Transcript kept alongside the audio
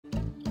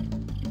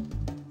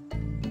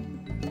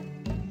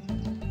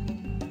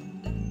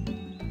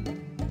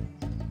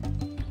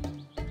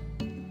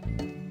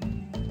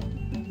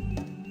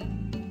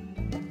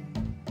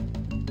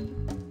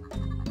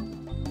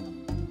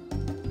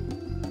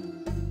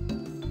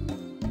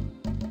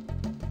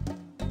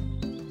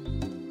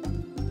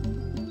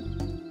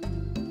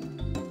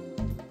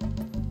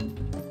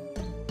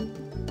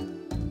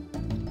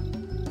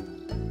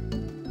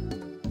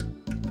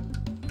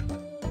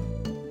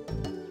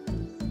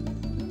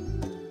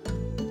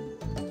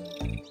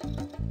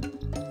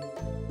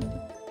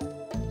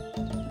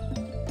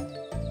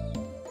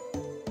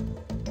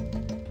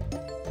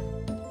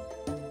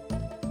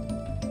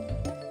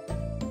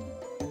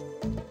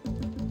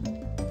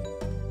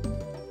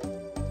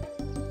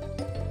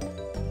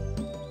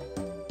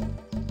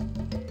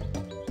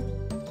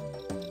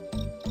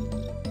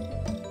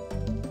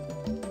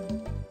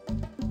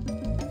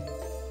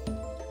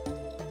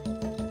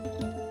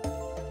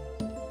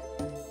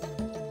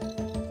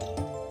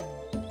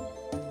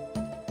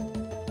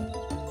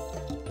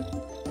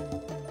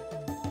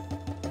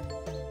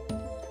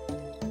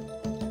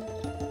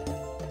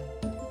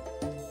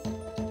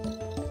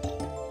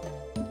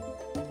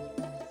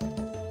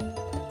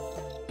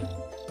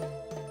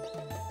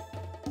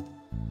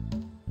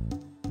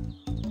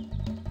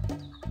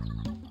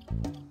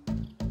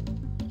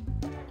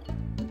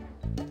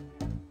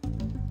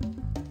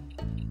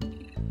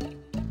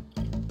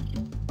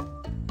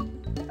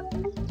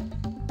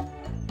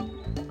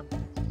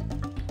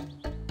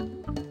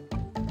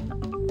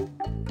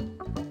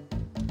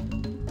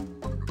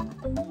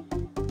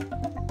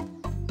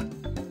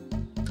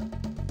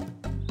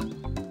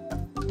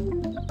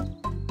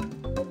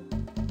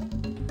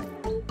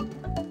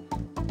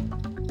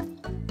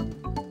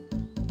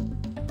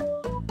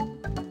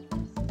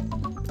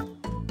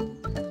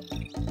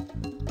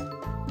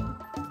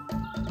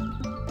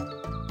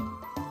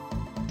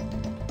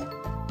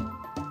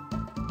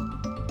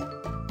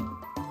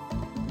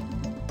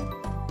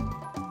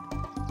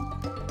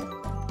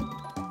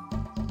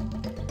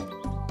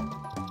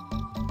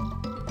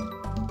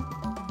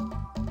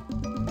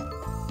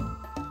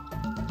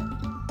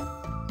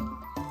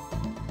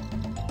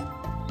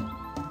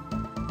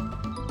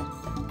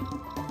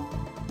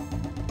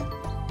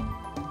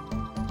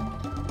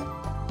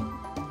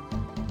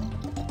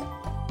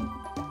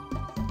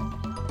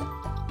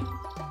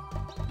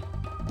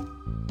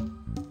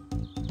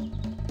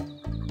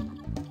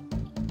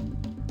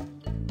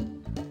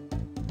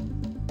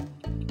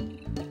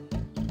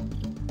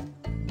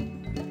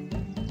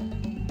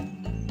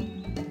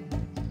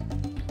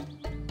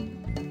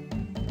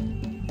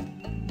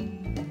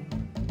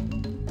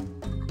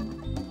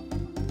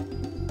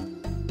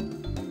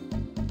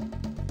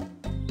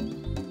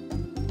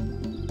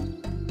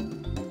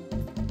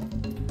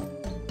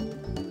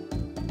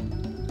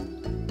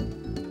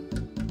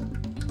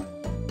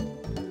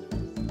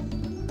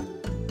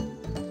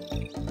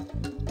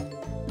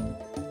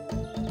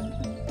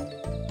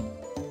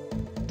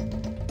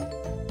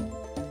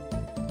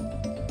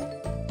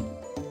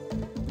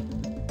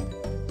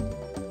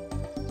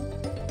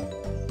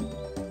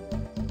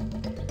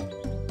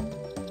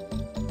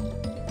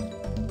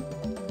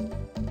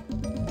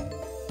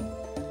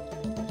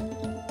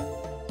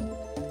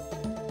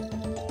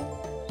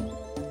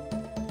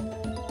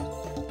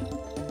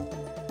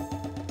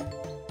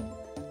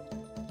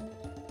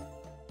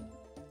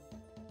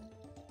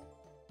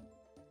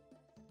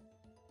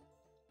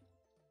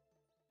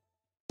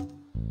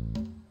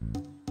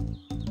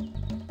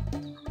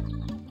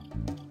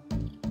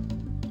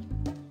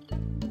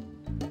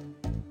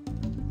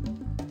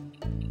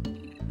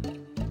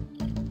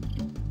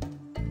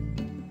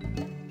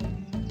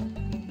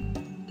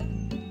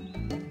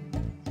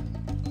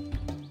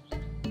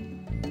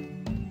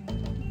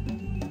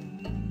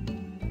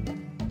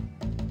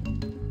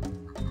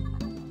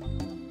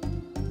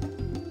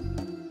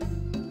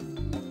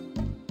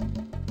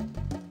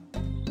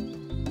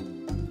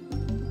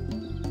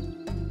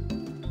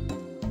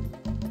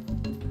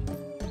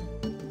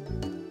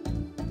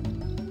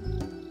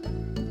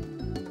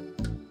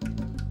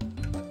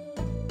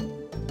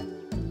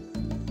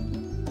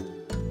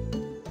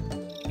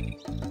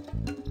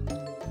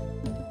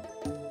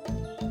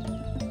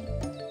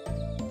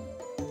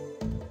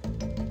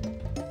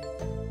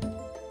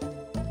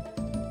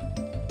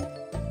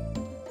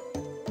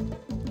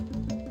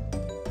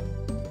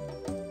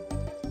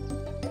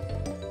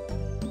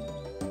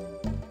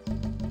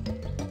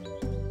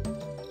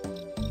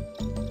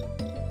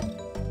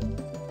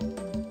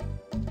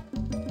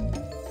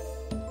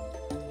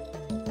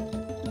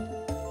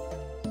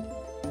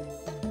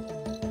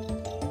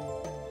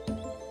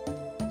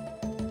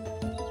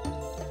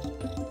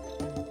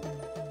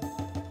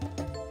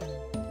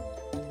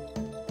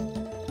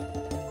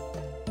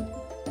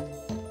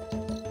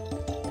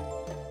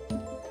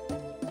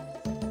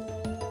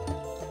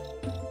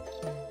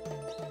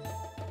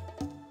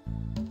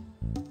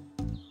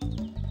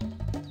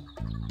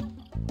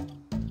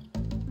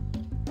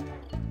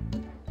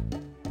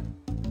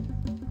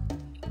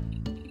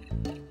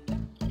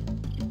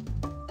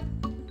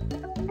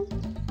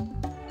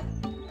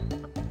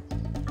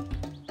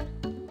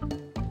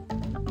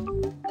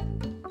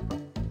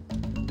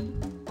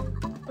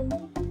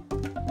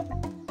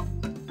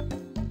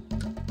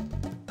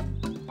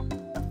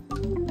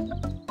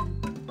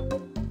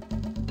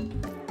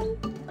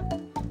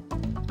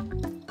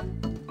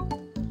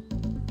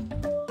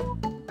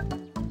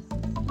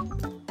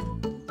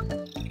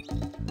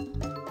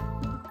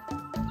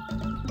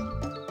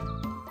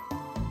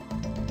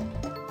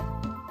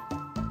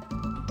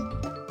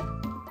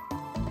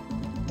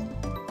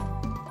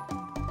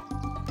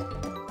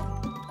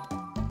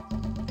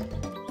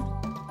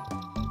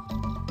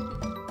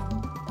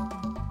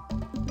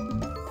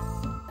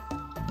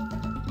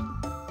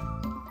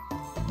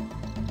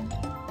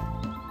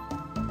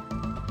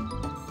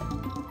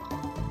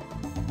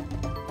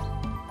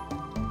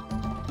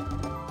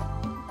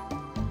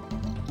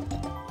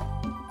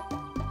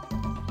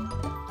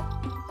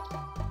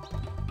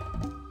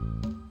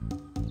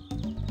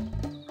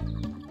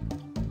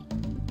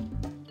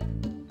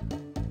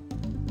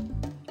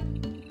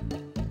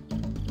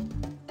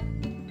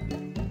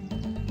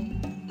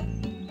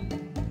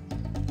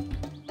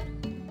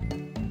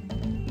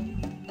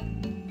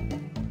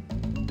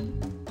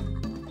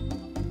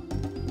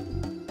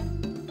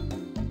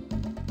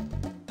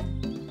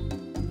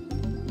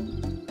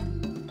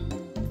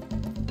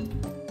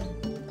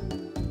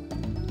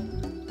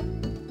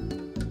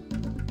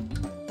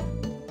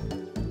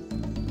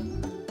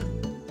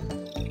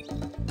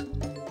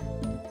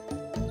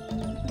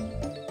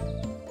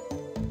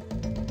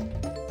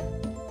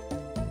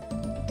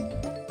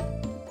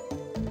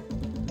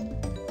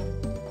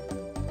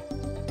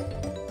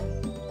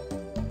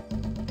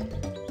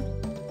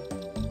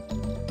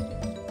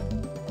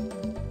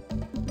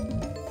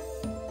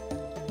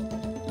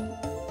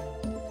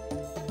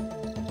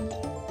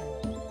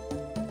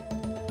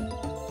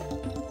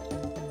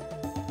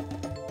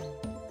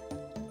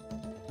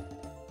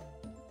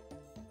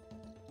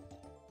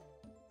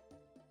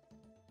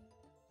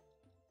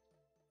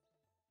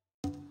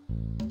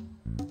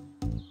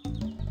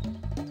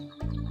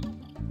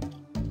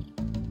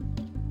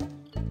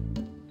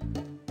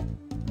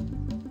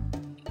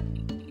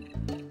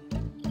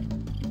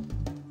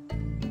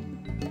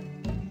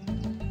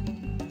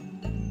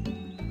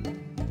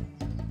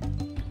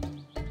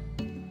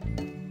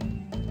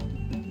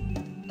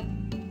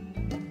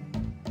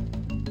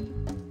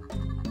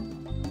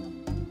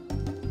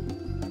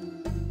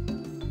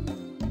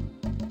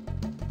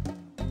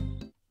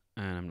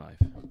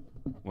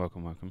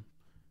welcome.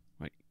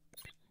 Wait.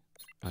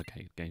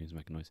 Okay, game is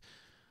making noise.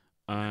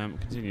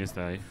 Continue to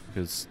stay,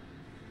 because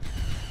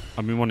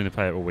I've been wanting to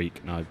play it all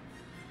week, and I've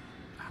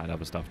had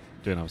other stuff,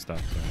 doing other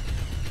stuff,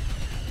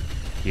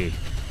 so... Yeah.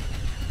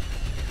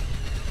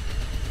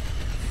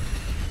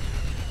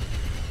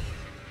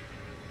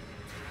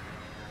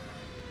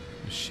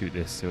 Let's shoot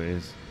this, see what it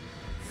is.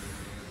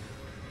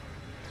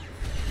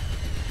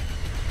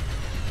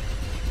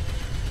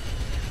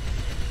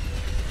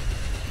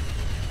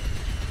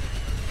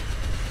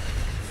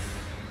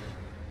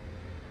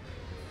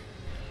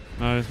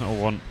 No, it's not all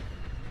one.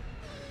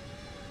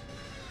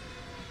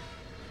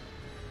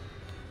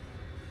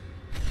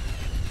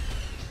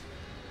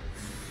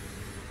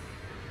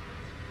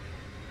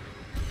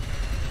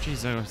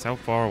 Jeez, how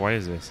far away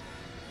is this?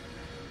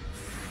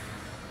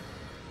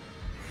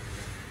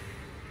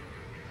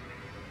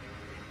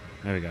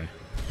 There we go.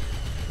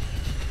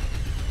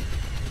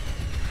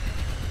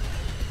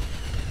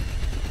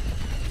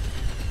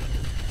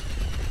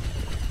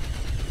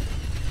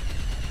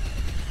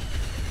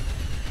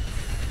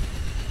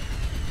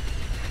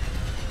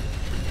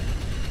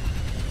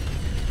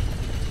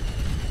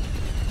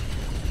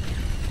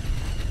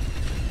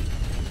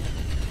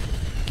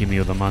 Give me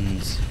all the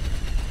muns.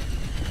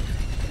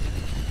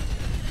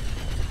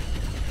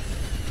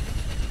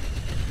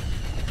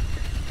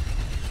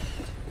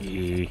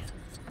 Yeah.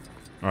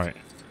 Alright.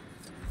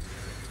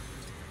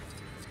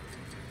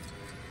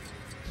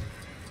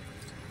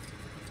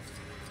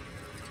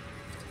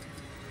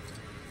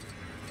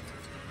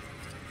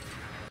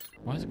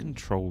 Why does the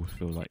controls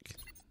feel like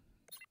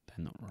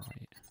they're not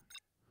right?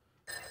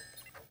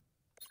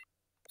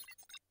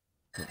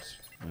 Oops.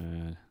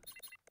 Right.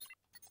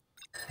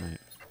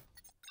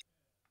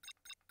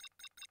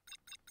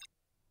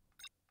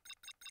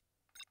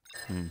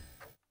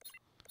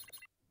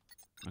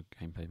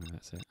 Gameplay, maybe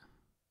that's it.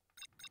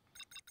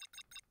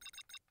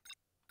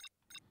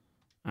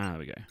 Ah, there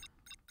we go.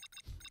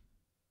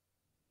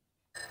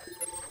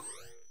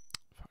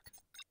 Fuck.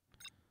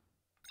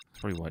 That's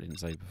probably why I didn't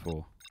save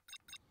before.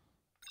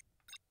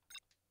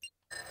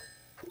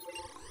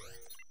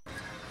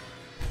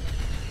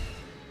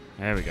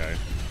 There we go.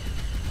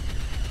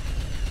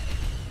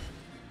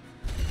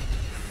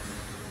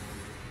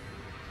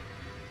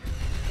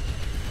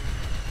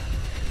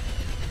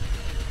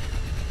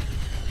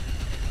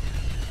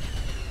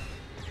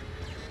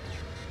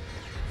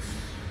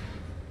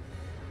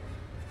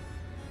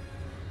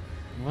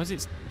 Why does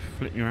it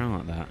flip me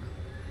around like that?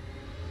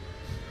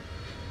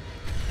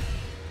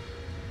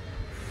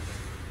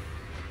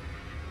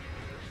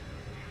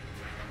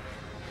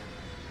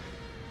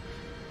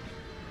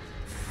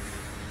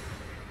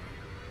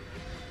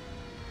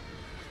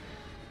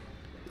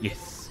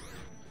 Yes.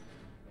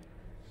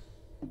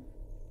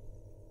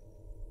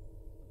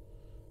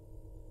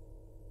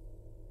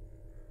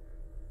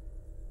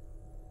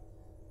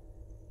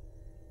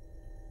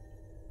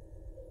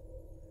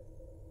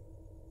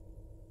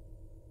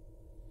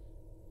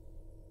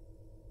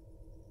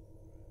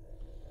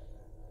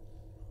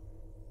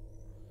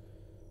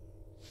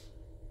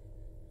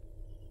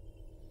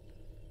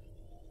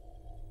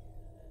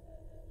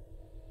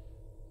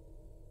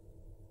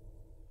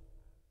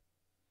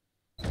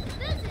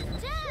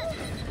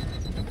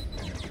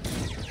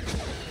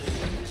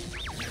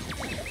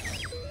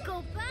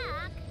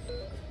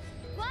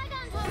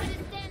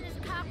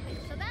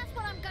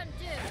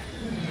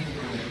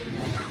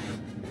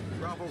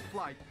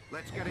 Flight.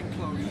 Let's get in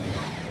close.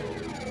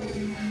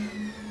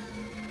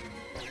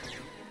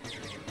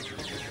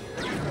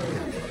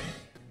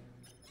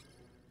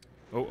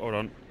 Oh, hold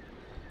on.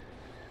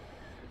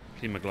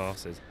 Clean my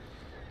glasses.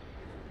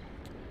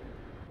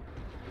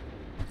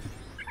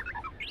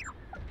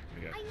 There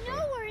we go. I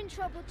know we're in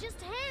trouble.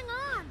 Just hang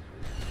on.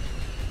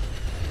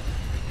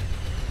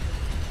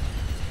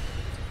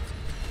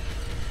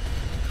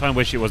 Kind of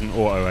wish it wasn't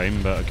auto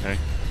aim, but okay.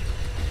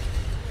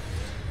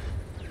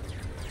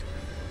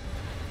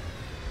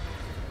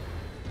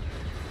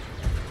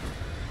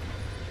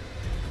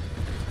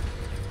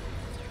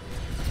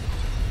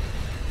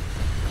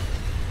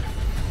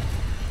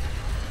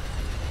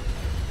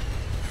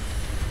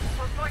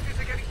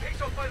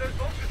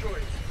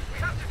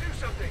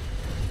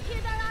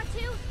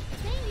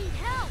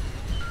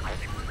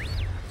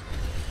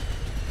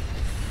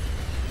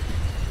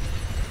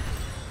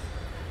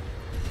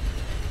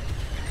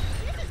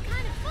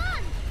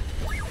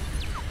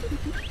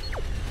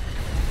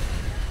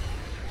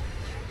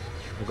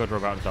 Oh god, we're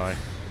about to die.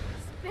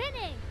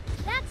 Spinning!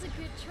 That's a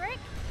good trick.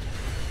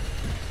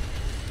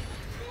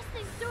 This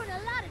thing's doing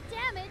a lot of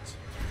damage.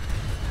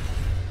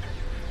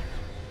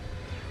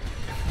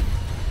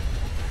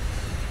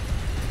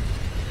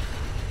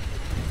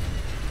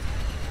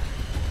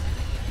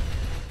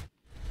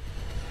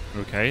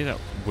 Okay, that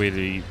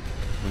weirdly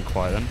went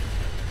quiet then.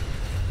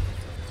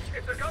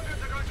 If the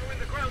Gungans are going to win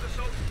the ground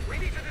assault, we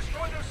need to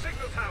destroy those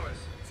signal towers.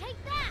 Take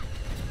that!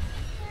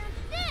 And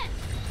this!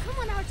 Come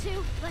on,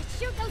 R2. Let's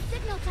shoot those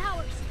signal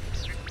towers.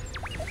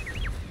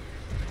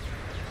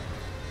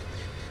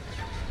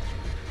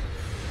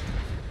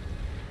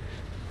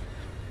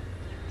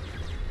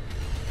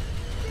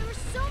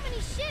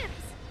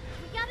 ships.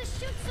 We gotta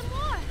shoot some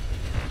more.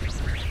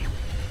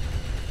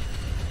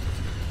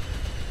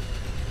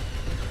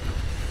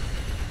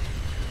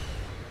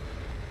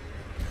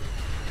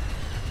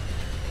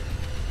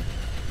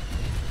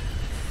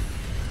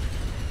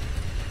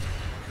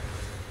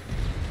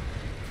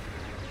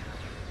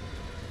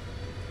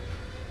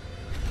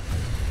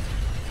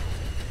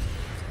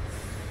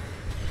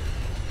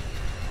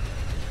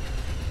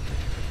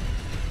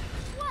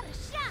 What a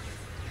shot!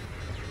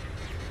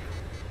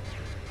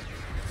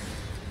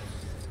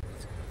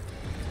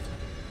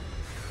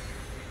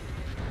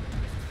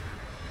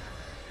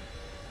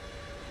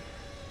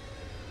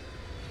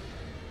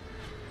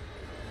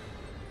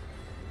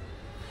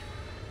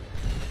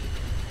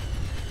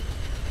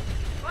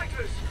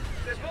 Fighters!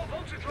 There's more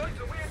vulture droids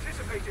than we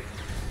anticipated.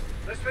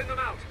 Let's thin them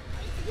out.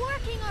 It's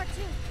working, R2.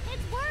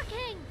 It's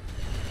working.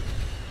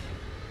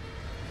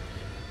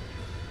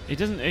 It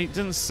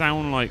doesn't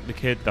sound like the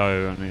kid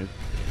though, and it's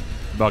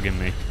bugging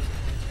me.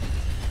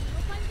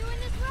 Hope I'm doing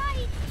this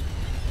right.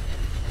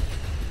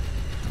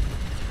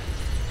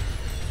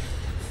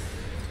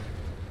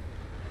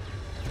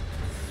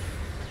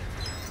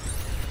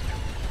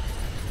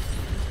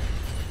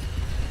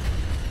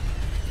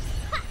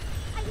 Ha!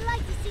 I'd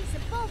like to see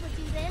Sepulva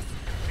do this.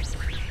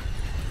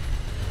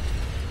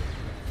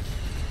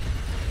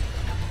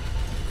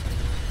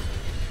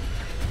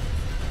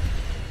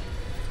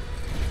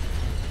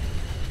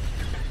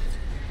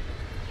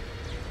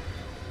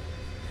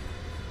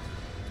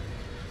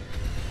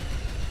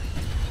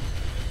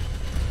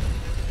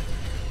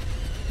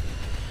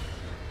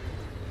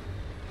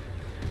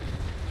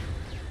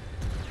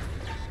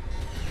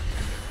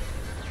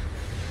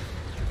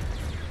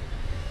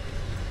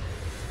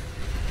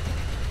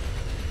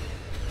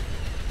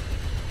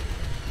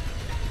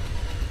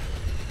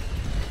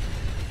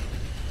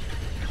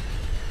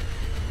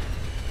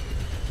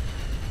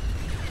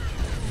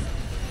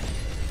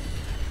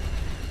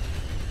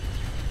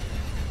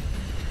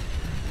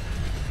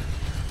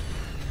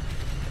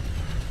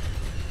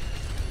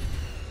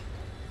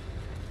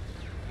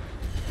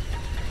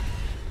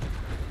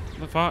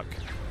 What the fuck?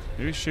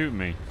 Who's shooting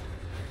me?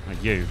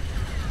 Like you.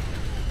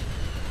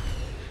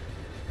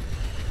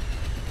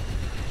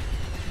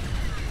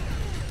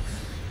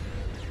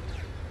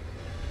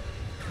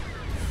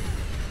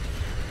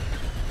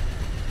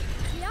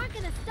 We aren't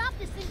gonna stop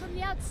this thing from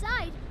the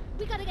outside.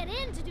 We gotta get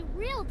in to do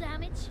real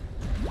damage.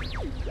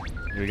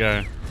 Here we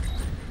go.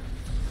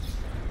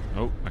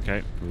 Oh,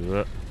 okay.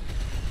 Ugh.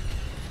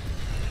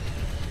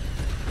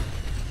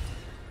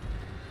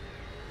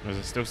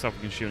 There's still stuff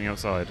we can shoot on the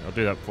outside. I'll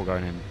do that before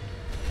going in.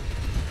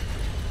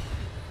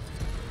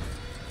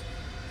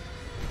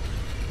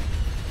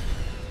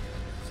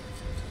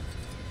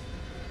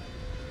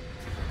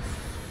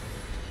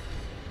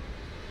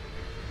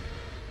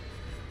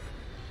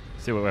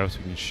 See what else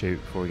we can shoot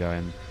before we go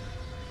in.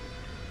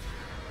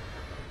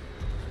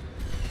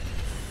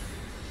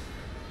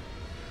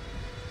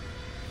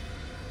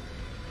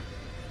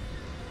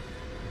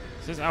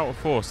 It says out of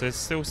force. There's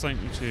still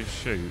something to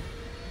shoot.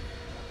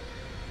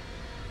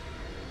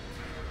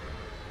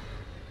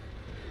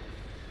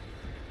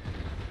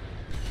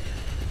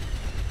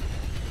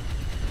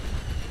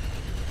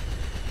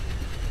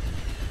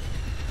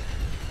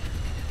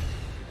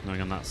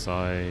 Nothing on that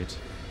side.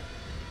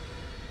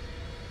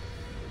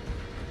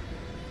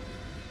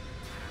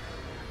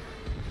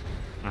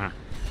 Ah.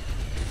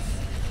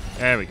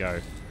 There we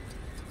go.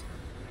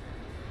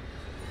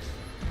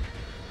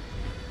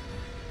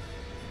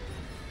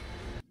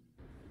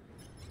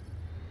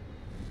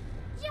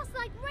 Just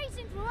like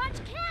racing through Arch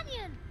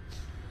Canyon.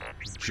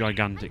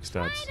 Gigantic I'm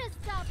studs. trying to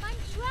stop. I'm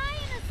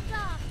trying to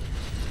stop.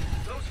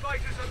 Those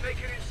fighters are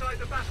making inside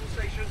the battle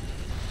station.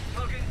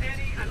 Target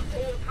any and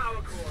all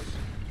power cores.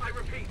 I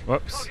repeat,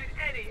 Whoops. target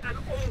any and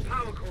all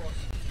power cores.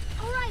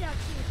 All right,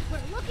 R2.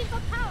 We're looking for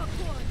power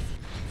cores.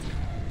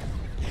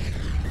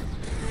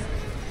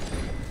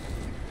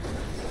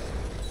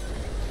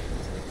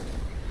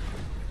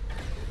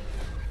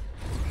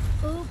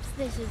 Oops,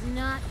 this is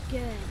not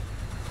good.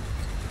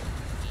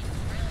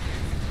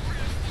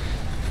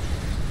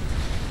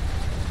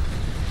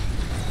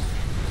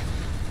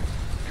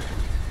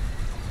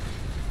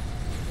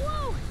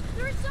 Whoa!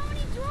 There are so many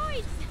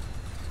droids!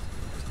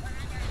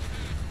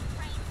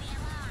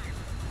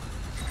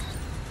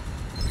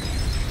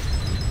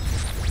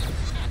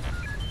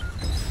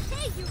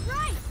 Hey, you're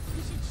right!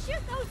 We should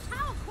shoot those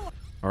power cores!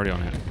 Already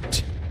on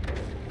it.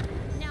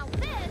 Now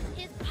this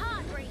is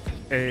pod racing!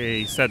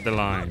 Hey, said the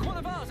line. One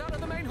of ours out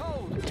of the main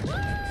hold. Woo!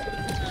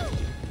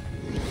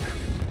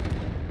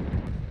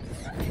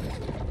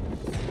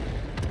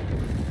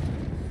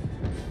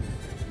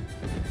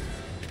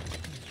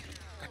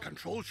 The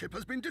control ship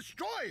has been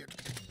destroyed.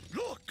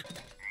 Look!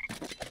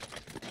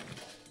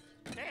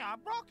 They are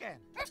broken.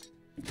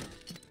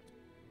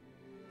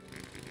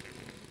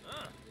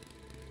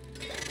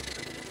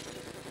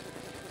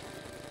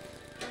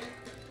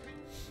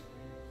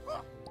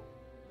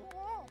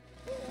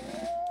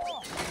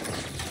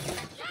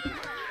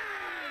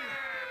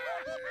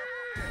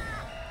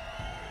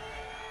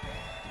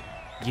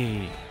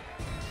 Yeah.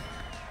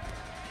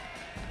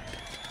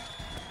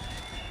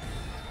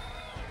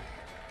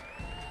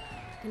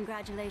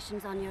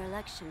 Congratulations on your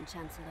election,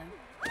 Chancellor.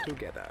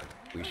 Together,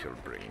 we shall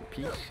bring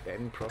peace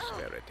and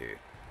prosperity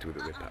to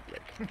the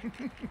Republic.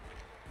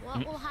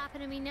 What will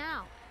happen to me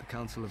now? The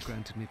Council have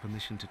granted me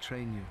permission to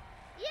train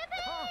you.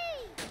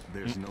 Yippee!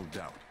 There's no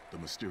doubt the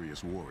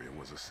mysterious warrior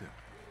was a Sith.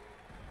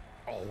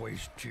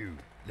 Always two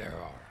there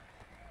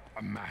are.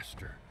 A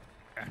master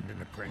and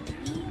an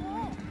apprentice.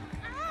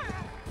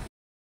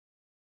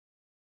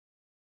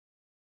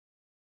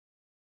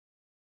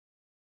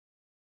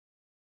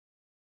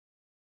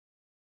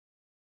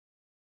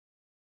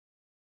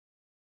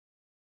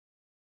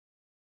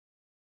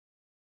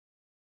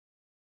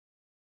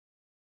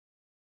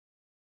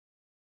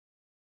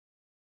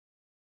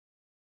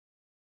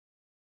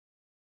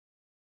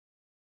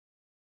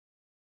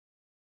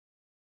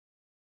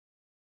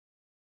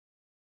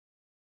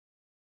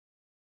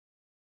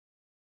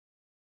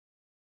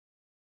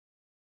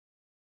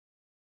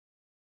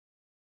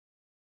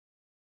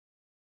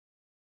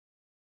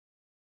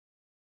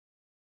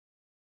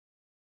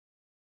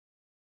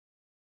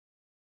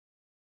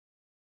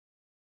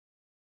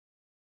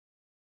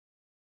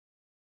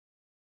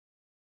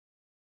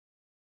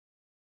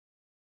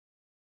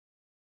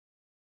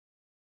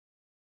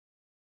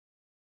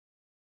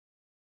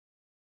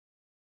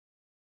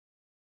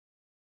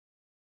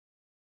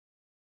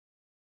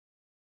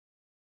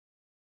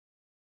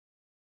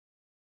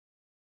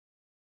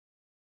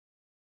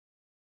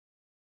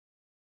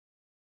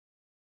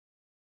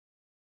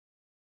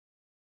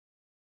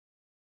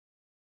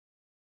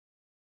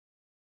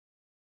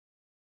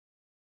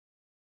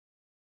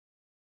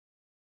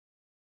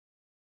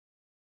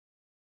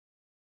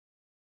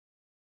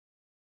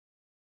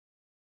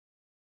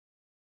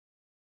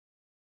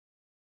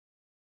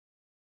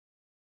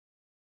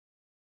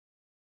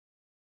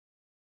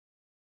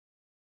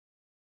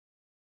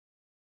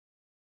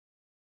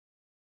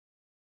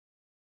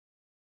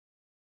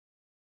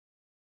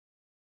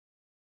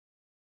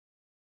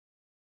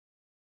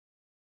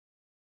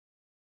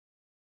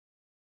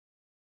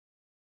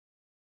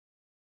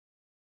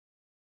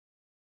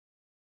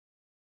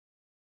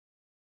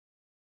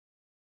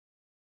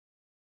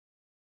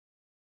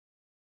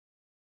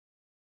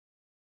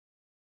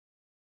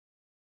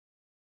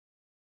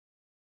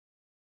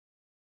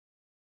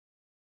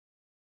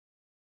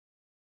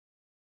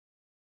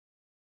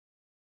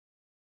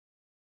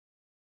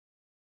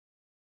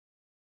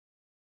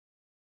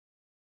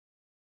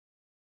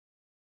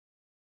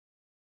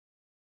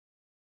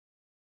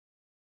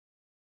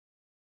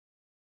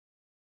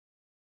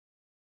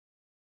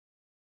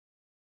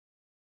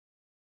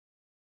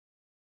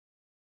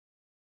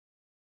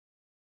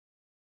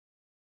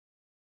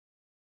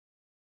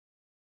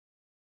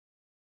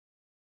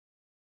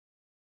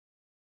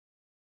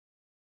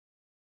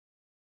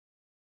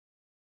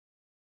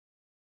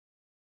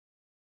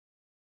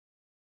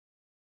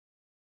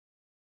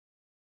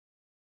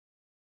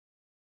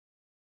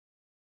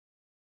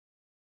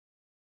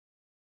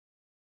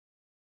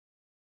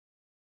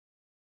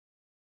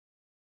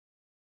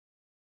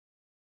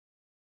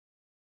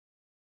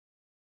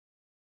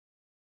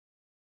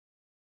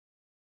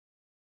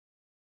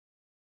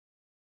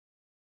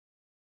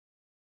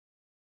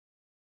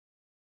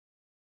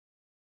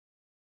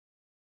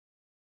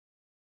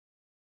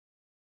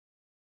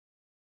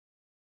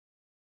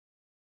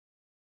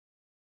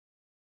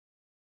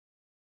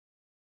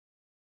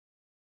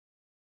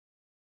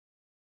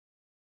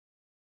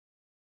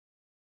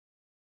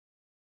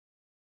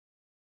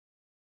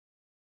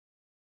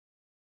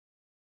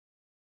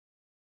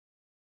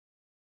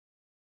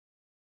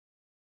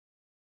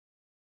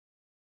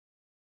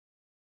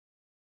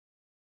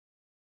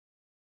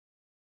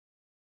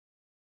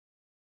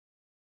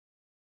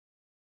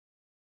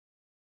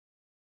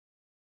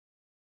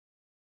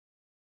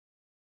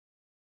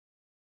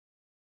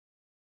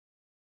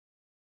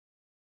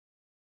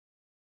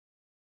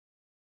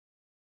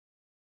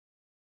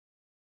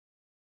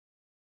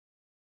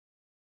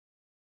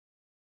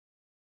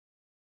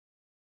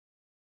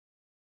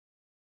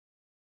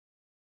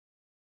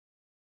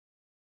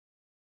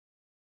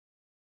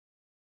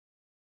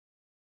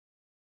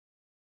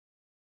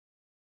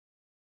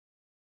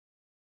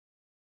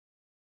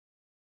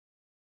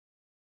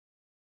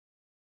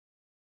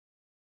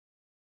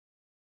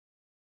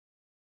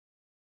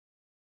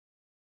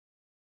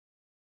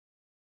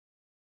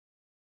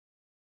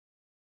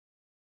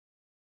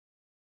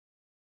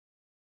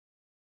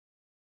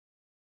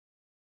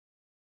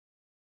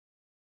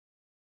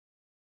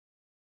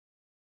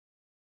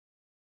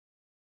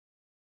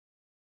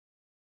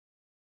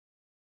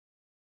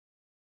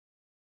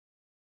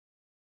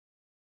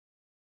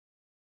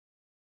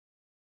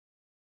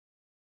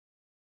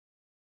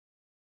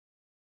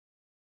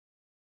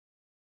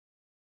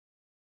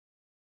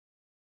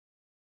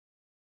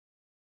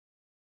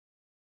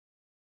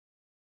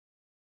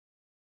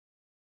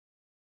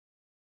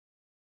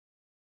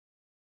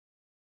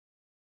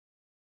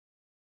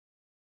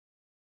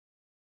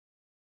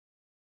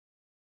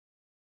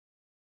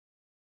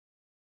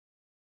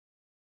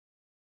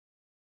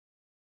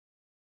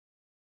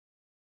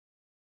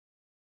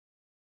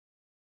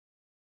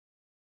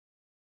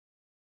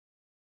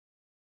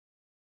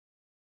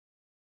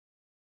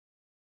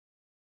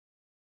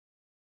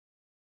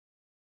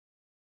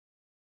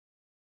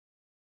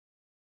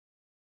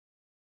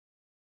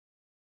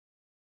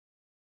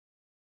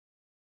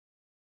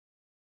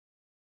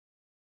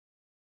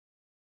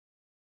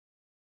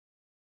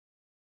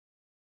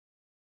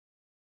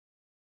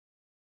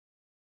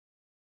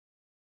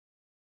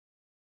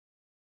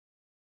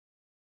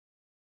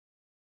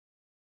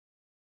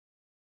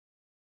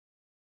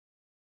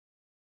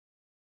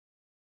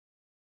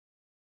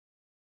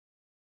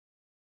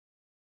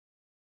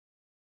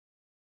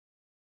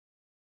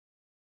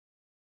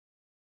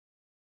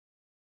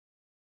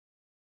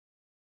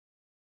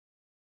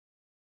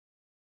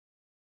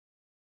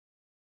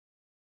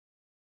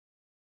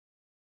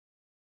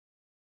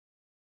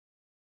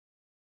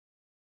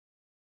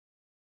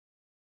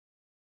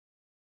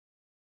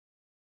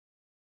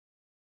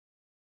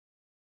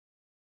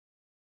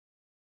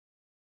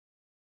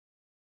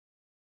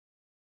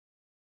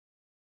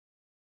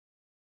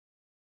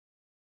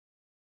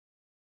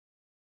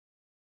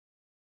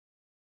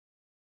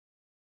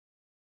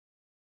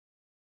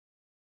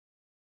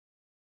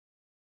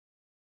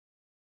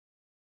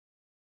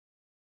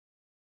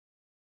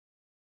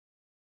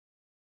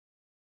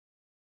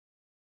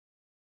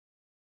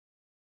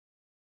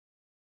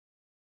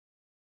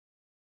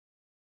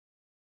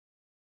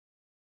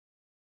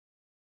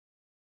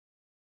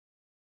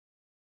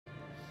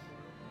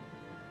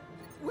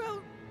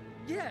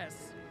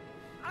 Yes,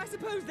 I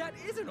suppose that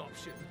is an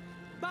option.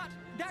 But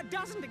that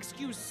doesn't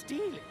excuse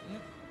stealing.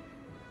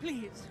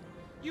 Please,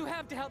 you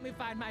have to help me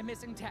find my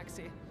missing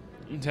taxi.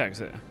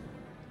 Taxi.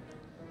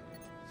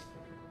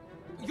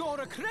 You're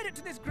a credit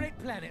to this great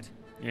planet.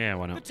 Yeah,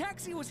 why The not?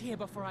 taxi was here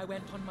before I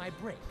went on my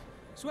break,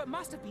 so it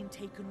must have been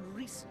taken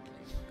recently.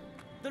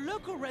 The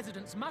local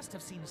residents must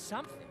have seen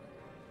something.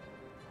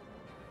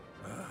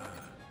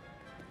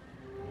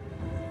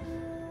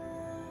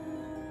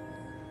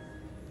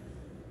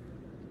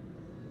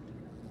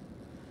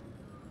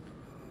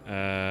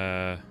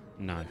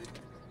 No. I'm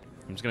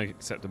just gonna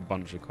accept a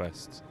bunch of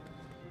quests.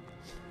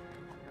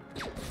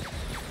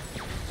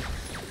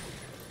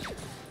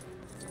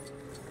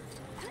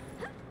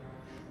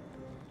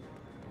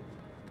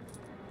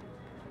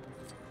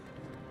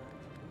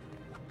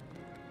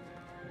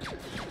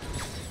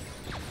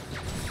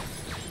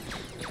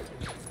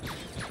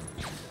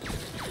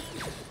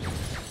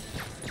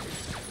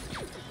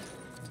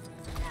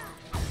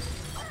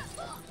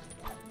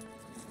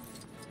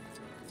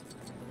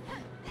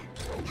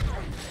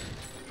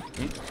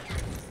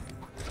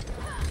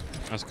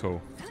 That's cool.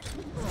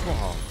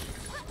 Whoa.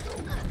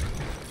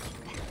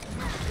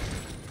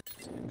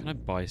 Can I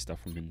buy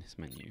stuff from in this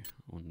menu?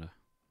 I wonder.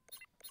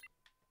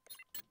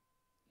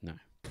 No.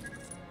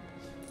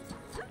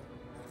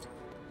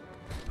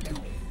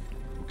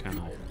 Or can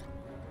I?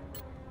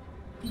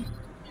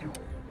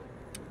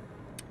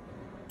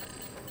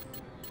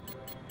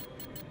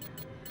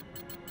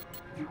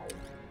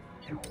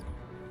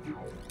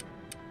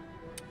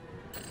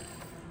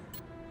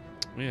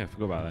 Oh yeah, I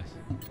forgot about this.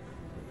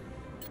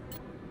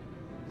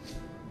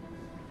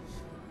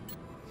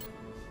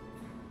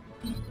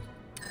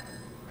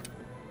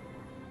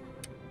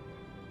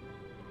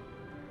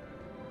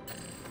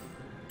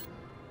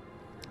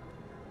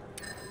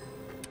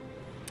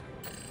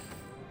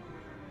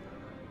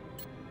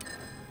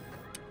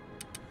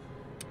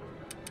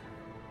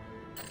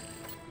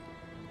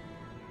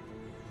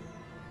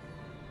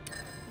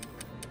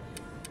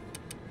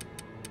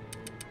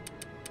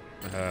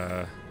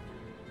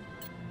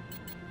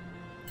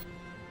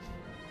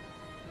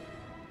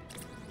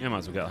 Yeah, might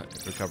as well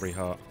get a recovery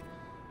heart.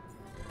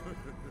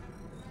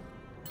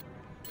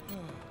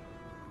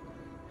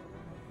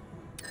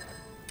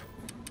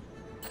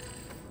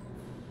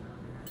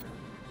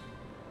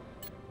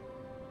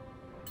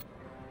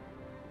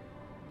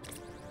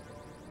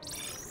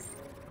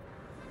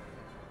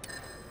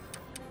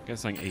 Get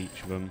something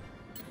each of them.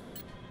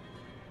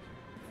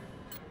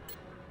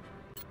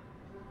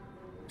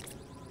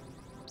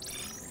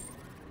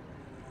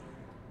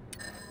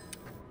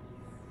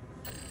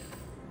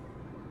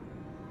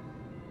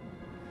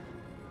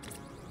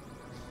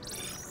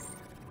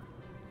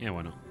 Yeah,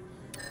 why not?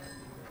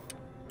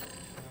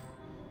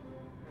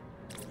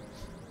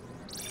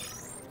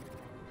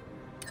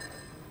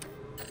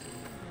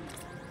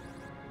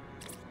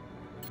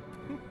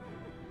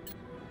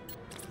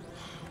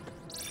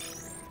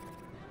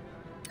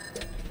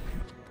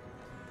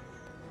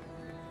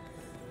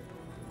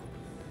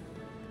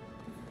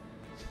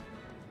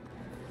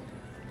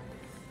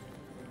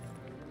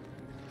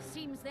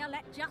 Seems they'll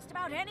let just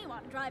about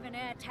anyone drive an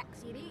air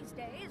taxi these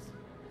days.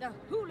 The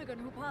hooligan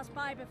who passed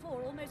by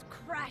before almost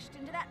crashed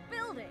into that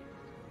building.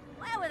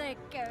 Where were they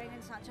going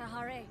in such a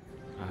hurry?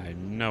 I have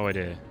no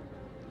idea.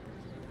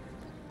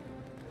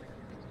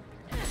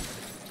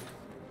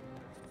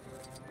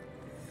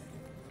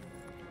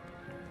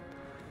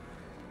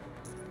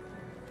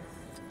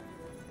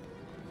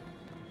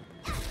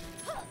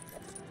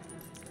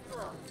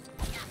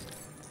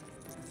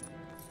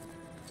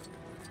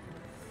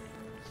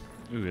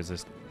 Ooh, there's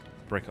this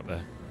brick up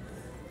there.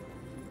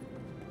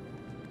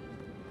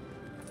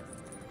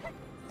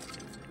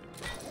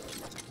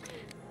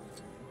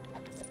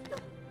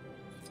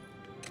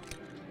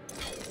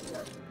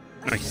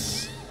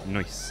 Nice.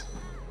 Nice.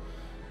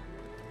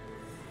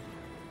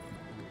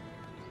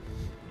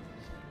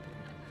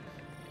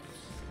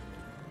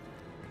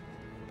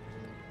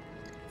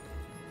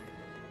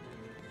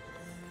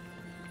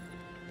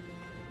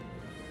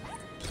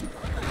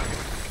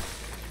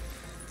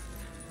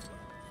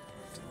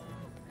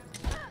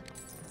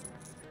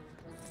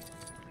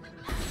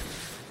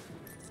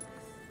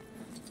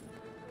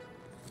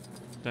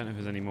 Don't know if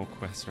there's any more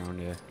quests around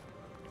here.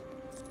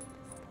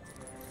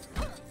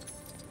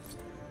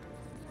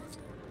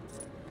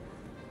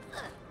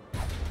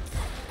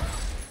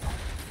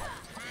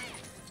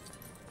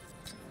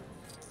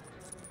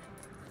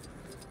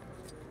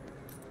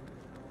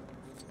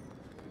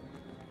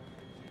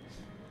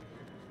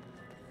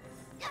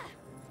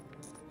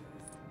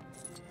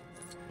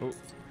 Oh.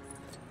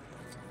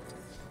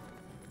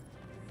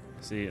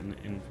 See, an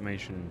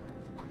information.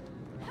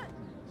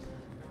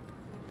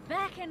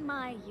 Back in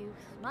my youth,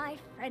 my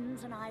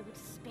friends and I would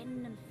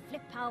spin and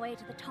flip our way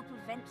to the top of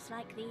vents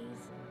like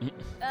these.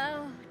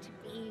 Oh, to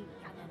be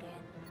young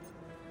again.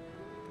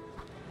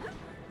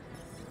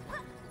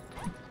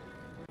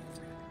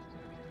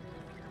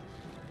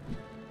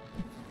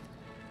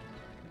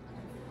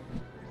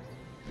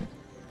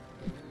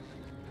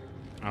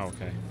 Oh,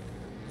 okay.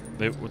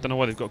 I don't know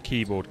why they've got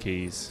keyboard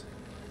keys.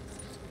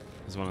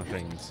 That's one of the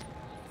things.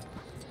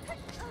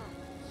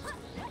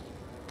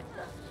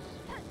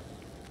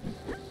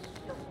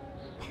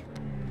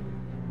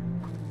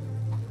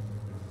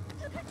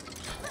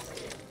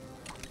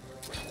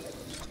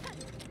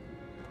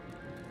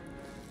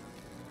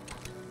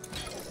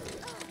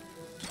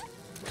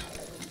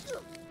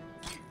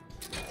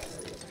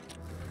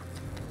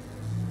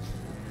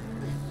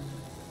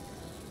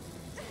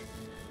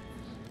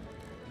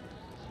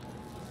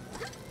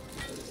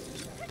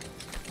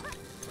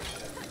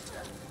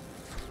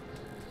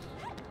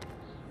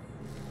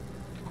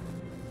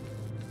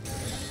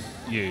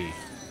 You.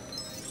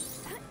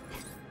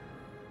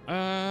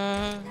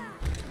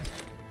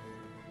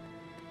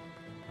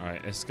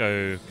 Alright, let's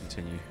go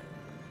continue.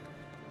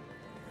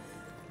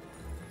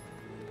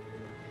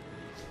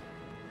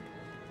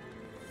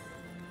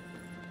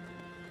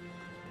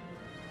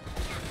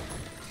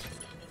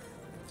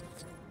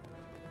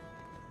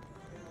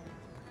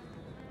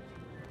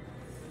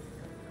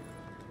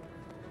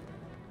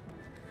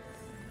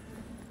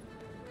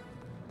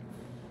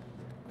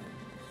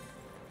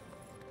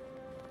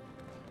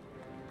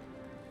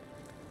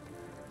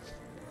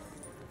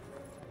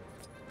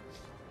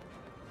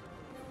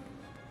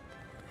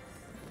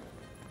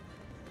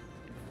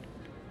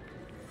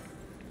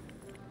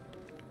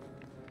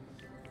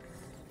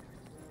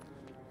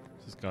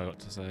 What's this guy got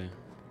to say?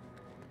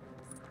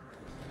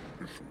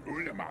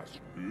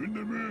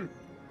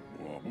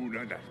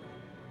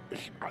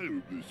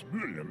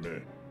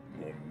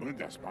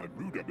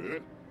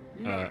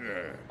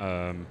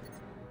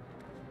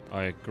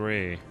 I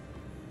agree. I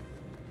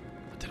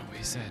don't know what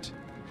he said.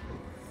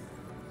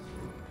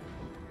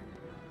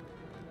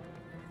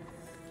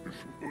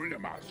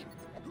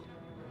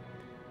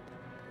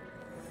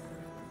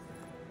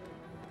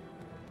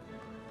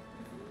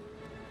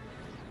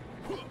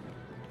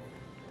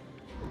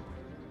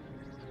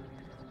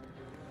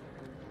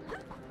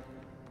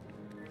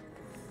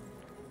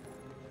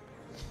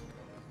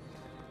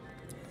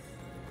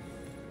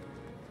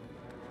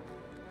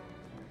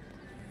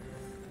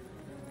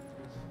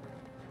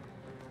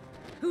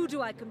 Who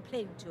do I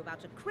complain to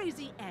about a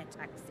crazy air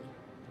taxi?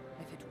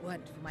 If it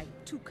weren't for my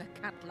Tuca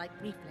cat-like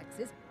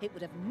reflexes, it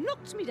would have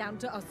knocked me down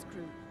to us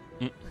crew.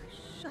 I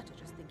shudder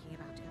just thinking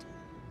about it.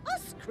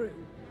 Us crew!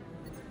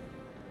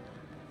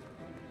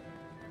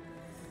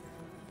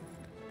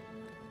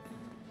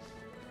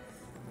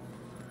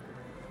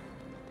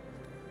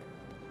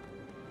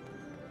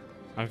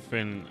 I've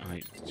been.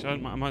 I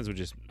might as well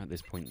just at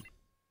this point.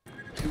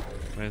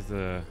 Where's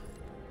the?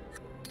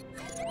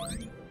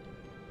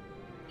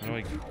 How do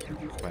I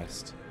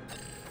quest?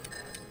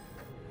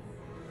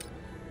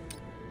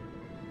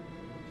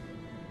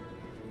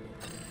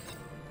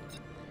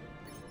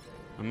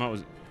 I might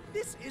as.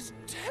 This is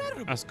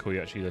terrible. That's cool.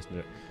 You actually listen to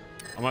it.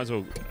 I might as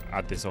well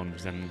add this on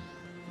because then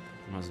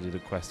I might as well do the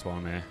quest while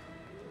I'm here.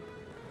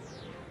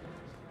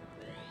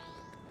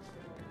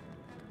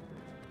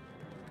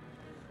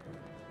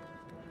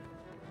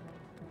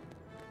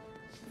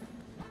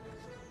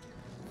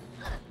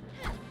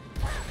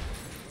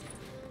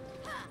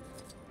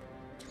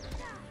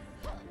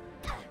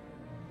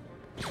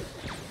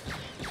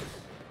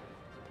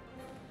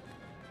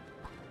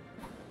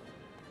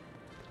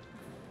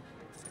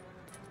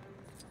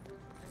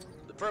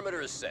 The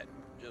perimeter is set,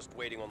 just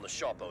waiting on the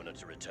shop owner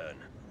to return.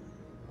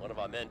 One of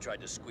our men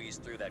tried to squeeze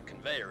through that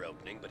conveyor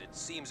opening, but it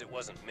seems it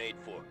wasn't made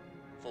for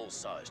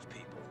full-sized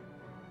people.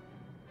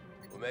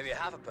 Or maybe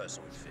half a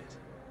person would fit.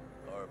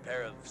 Or a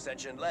pair of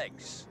sentient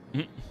legs.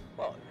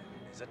 What?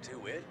 Is that too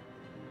weird?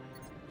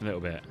 A little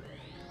bit.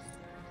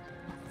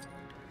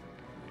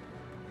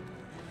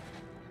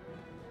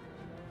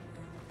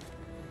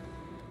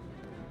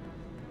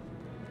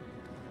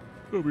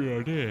 Got me an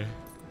idea.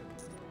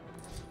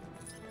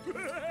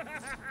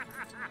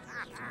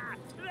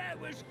 That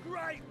was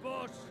great,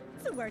 boss!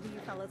 So where do you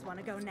fellas want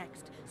to go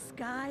next?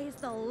 Sky's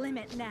the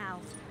limit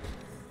now.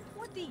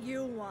 What do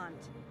you want?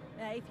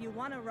 If you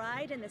want to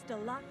ride in this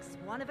deluxe,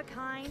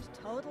 one-of-a-kind,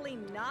 totally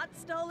not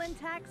stolen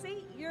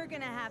taxi, you're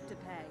gonna have to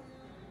pay.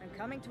 And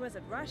coming to us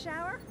at rush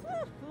hour?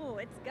 Ooh,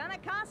 it's gonna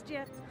cost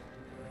you.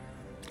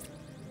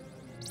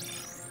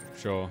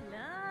 Sure.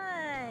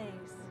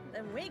 Nice.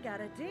 Then we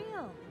got a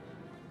deal.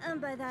 And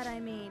by that I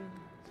mean,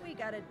 we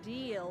got a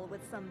deal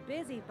with some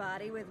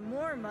busybody with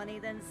more money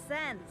than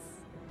sense.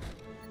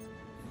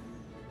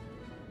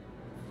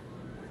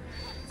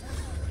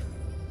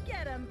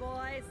 Get 'em,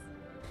 boys.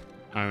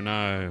 Oh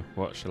no,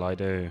 what shall I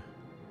do?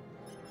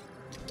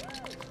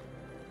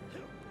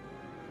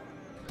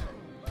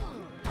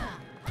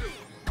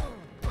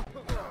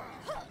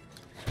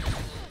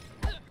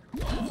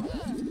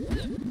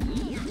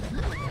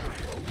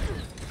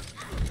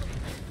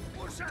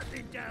 What's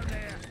happening down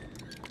there?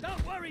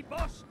 Don't worry,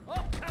 boss.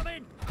 I'm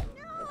coming.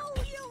 No,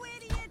 you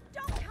idiot!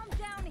 Don't come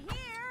down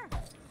here!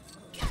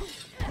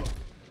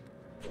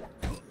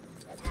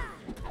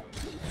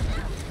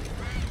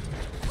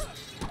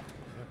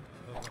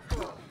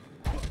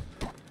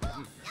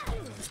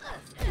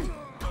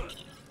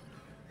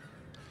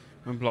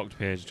 When blocked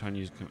appears, try and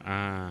use.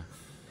 Ah.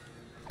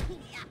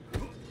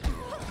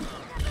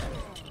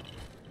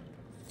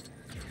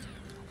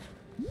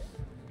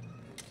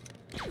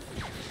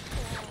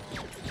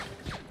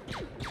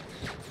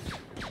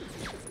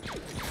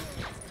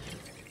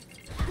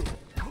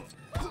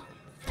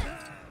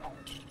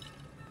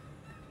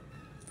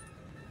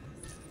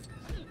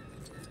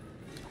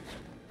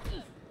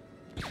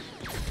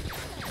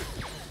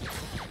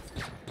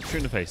 Shoot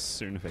in the face,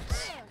 shoot in the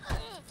face.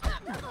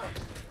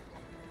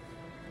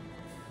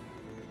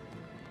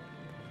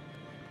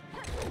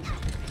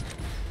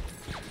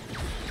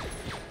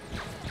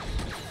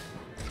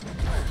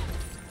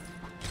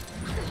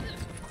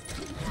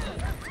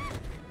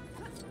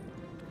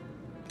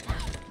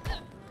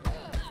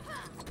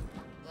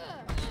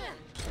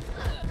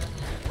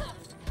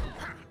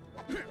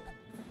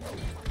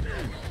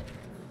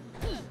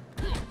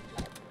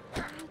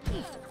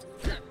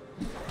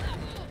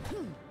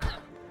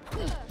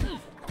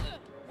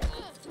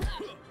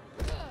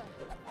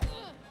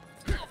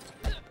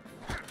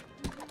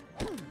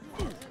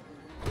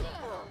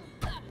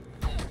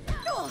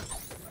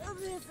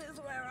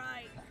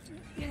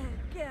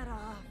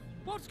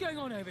 What's going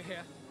on over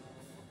here?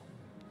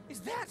 Is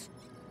that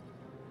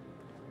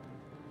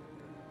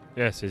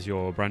Yes, is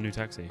your brand new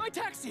taxi. my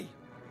taxi?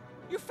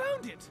 You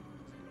found it!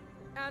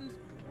 And,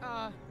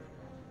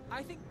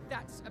 I think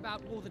that's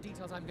about all the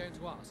details I'm going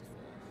to ask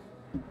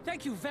for.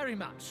 Thank you very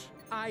much.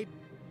 I'd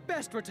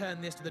best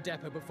return this to the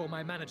depot before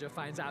my manager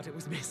finds out it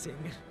was missing.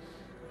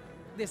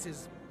 This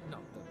is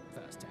not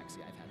the first taxi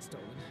I've had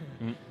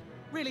stolen.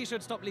 Really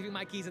should stop leaving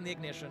my keys in the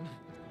ignition.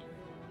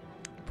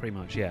 Pretty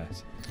much,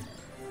 yes.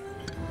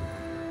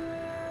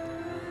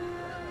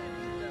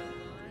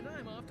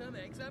 I'm off to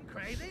make some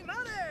crazy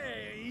money!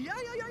 Yeah,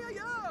 yeah, yeah, yeah,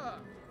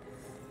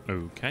 yeah!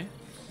 Okay.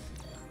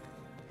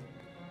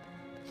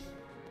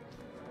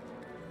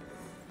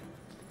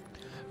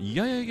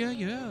 Yeah, yeah, yeah,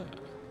 yeah.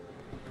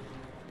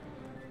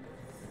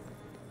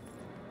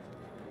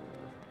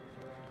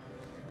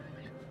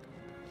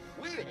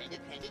 We're an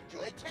independent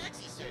joint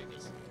taxi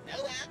service.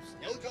 No apps,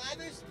 no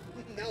drivers,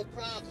 no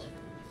problem.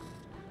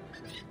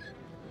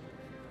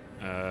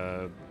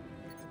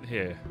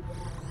 Here.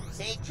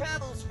 Safe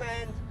travels,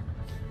 friend.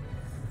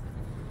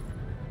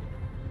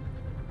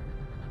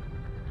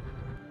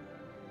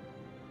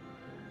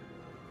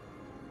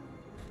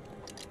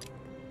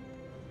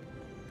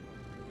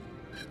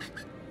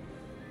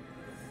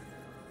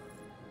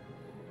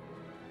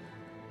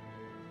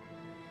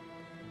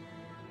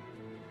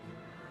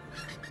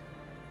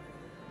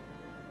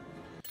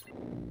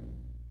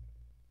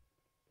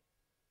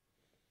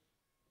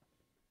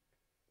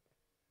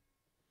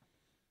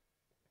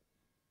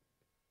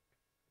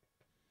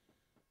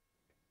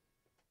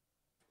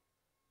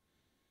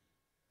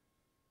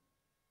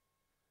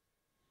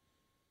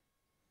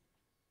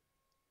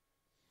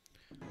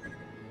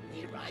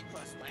 Need a ride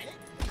cross planet?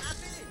 Hop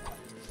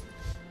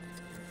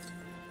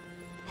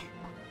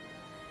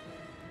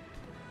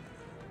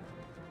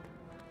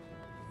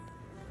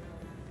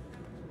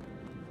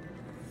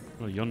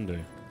in. Oh,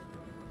 yonder.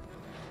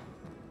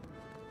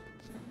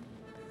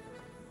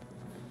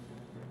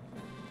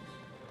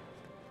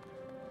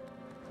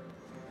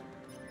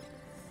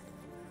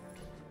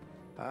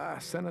 Ah,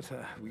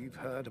 Senator, we've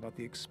heard about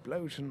the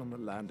explosion on the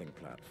landing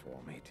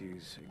platform. It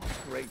is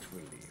a great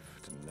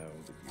relief to know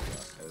that you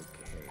are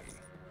okay.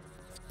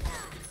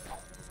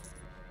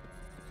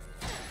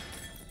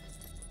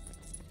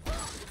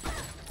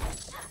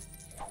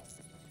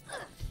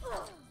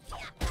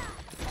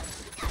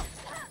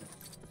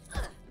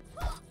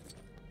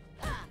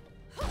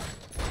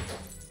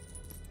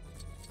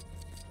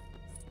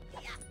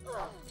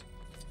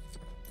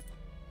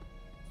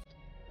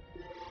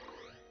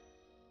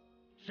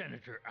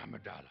 Senator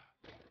Amidala,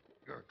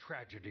 your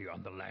tragedy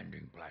on the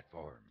landing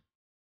platform.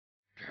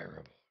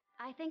 Terrible.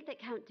 I think that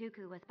Count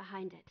Dooku was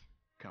behind it.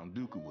 Count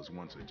Dooku was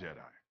once a Jedi.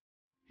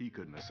 He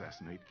couldn't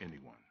assassinate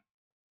anyone.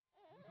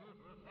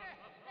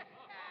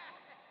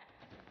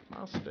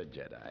 Master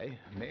Jedi,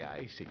 may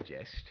I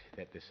suggest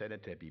that the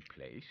Senator be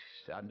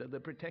placed under the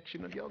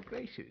protection of your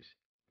graces?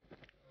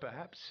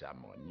 Perhaps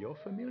someone you're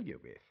familiar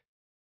with.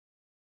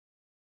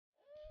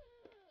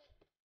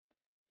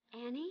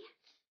 Annie?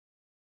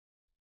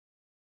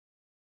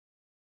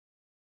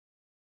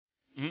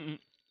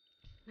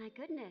 My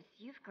goodness,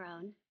 you've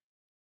grown.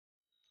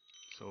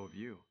 So have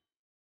you.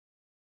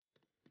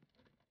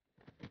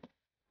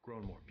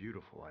 Grown more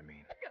beautiful, I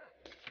mean.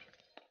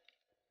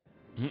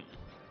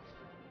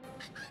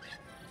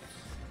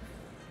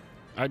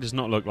 That does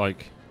not look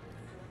like...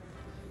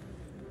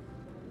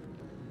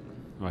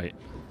 Right.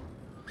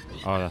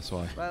 Oh, that's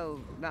why. Well,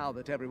 now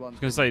that everyone's... I was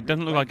going to say, it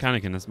doesn't look like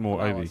Anakin, that's more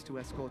allow Obi. us to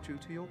escort you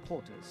to your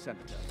quarters,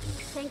 Senator.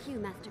 Thank you,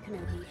 Master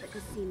Kenobi, but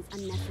this seems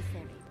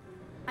unnecessary.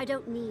 I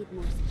don't need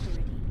more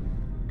security.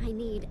 I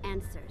need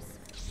answers.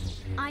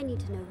 I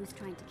need to know who's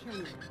trying to kill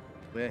me.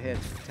 We're here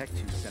to protect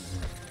you,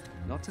 Senator,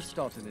 not to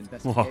start an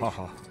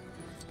investigation.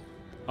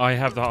 I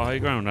have the high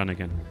ground,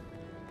 Anakin.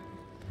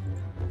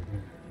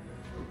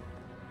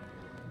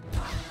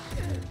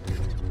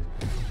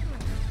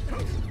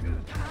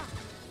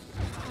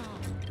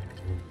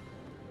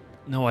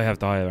 No, I have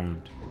the higher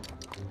round.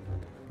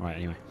 Right,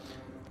 anyway.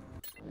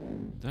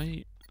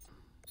 They...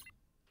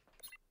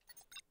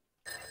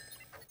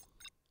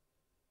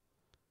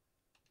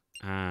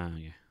 Ah,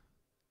 yeah.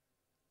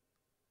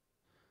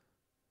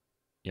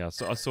 Yeah,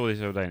 so I saw this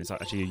the other day and it's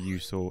actually a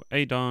useful...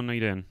 Hey Don, how you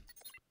doing?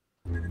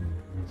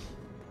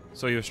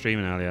 Saw you were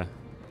streaming earlier.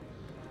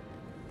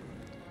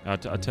 I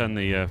turned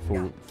the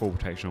full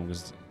protection on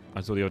because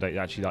I saw the other day it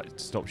actually like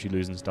stops you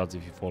losing studs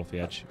if you fall off the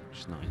edge,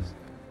 which is nice.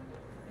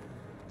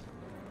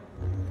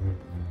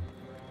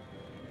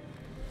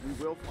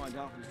 We will find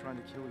out who's trying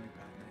to kill you,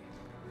 Padme.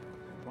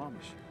 I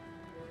promise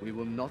you. We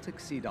will not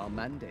exceed our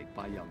mandate,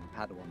 my young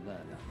Padawan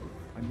learner.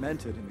 I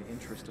meant it in the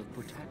interest of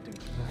protecting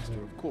the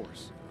Master, of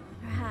course.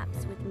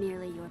 Perhaps with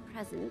merely your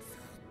presence,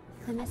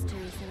 the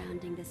mystery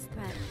surrounding this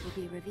threat will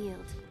be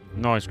revealed.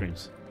 No ice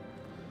creams.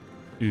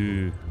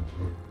 Ooh.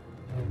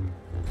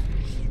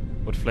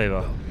 What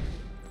flavor?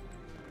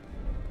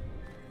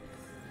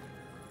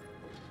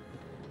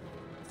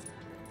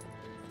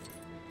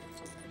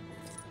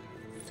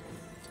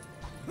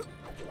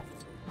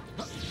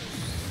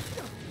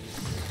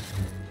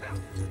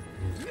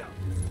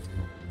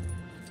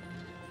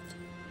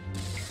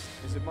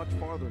 Is it much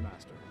farther,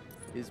 Master?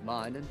 Is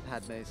mine and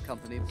Padme's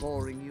company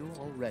boring you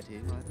already,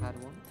 my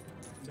Padawan?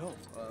 No,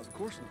 of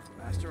course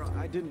not, Master.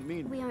 I didn't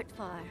mean... We aren't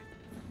far.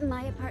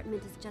 My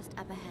apartment is just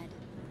up ahead.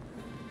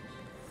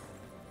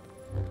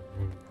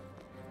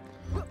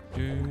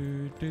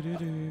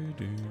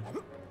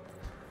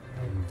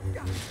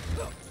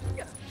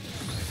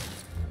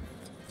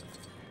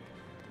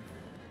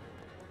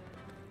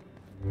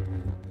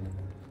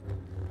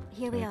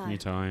 Here we are.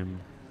 Anytime.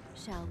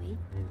 Shall we?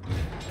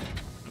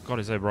 Oh God,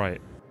 it's so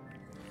bright.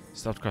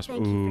 Stuffed crust.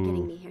 Thank you for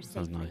getting me here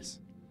sounds safely. nice.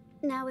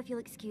 Now, if you'll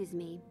excuse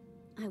me,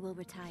 I will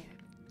retire.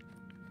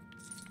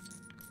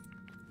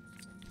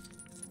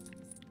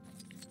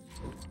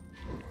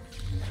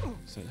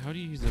 So how do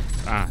you use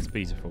the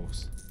speed to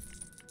force?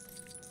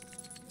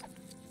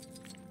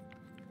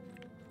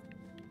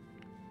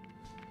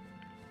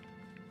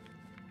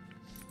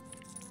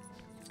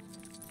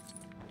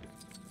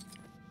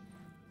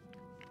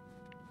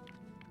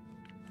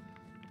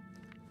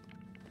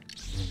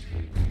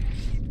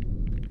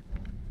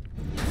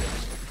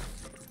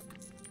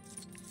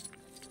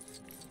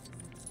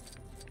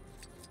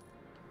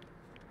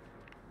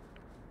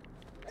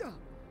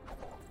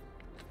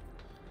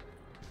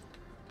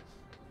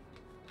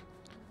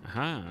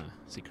 Aha,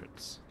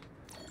 secrets.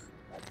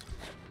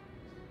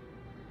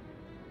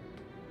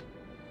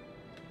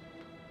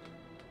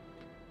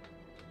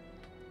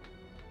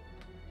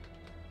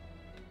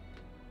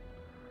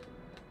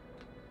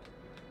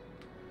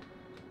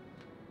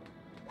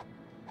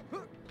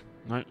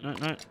 No.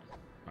 Right.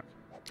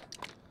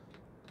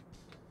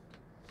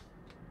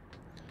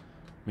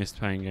 Missed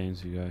playing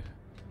games, you go.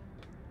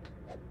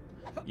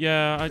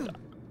 Yeah,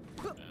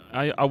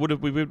 we would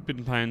have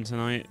been playing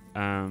tonight,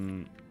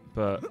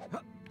 but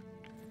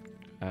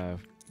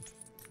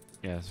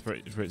yeah,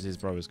 Fritz's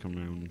brother's come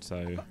round,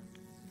 so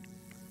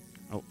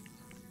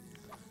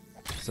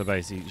so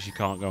basically she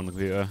can't go on the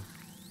computer.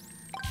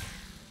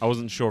 I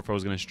wasn't sure if I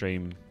was going to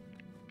stream.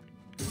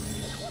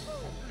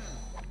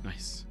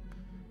 Nice.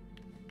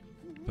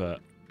 But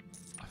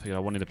I figured I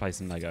wanted to play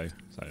some Lego,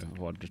 so I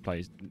thought I'd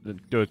just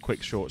do a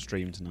quick short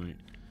stream tonight.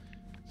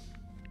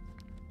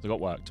 I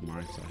got work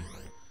tomorrow, so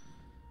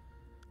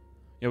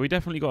yeah, we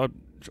definitely got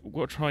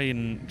to try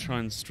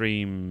and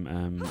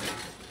stream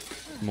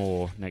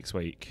more next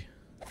week.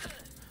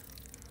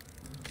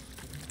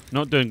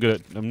 Not doing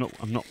good. I'm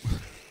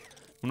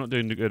not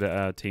doing good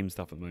at team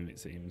stuff at the moment. It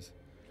seems.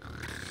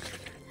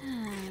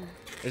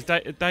 There's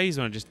days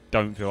when I just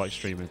don't feel like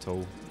streaming at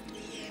all.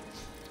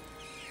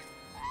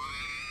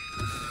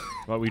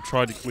 Like we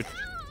tried. We're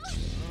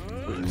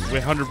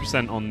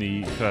 100% on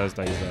the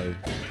Thursdays though.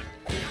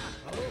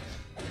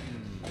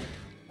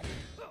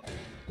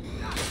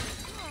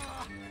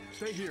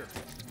 Stay here.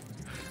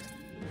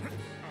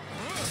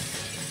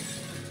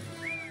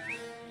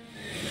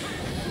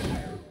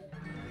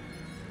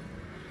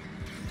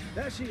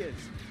 There she is.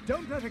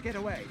 Don't let her get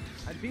away.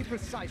 And be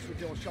precise with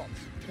your shots.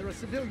 There are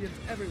civilians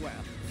everywhere.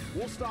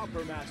 We'll stop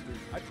her, Master.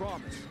 I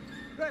promise.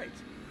 Great.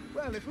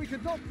 Well, if we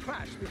could not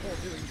crash before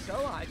doing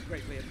so, I'd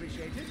greatly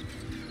appreciate it.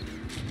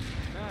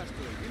 Master,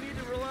 you need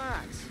to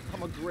relax.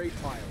 I'm a great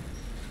pilot.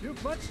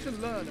 You've much to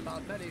learn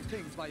about many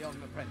things, my young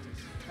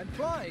apprentice. And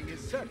flying is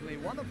certainly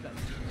one of them.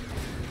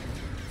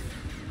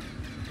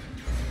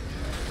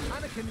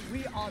 Anakin,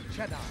 we are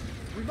Jedi.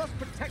 We must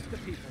protect the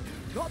people,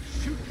 not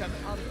shoot them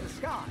out of the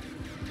sky.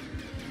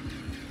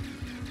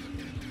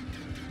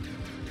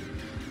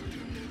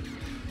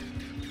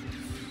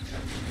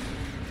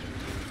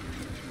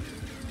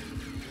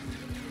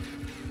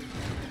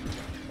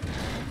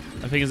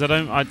 I think as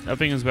I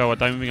think as well. I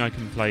don't think I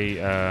can play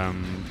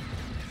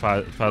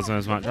Phasma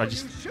as much.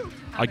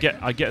 I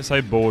get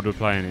so bored of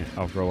playing it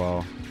after a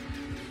while.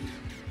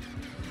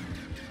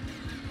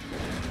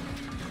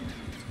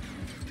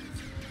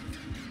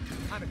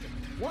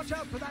 Anakin, watch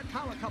out for that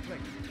power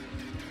coupling.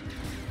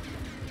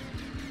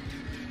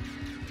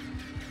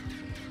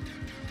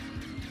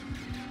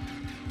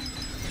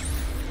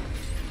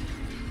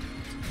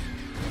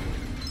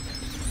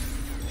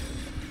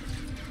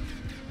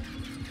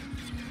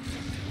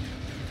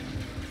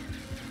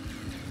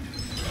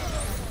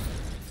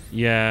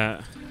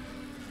 Yeah,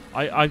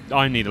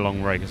 I need a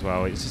long break as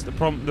well. It's just the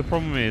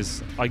problem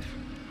is I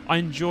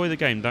enjoy the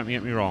game. Don't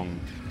get me wrong,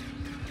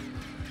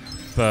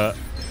 but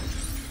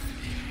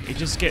it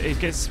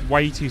gets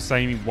way too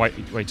samey,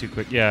 way too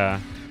quick. Yeah.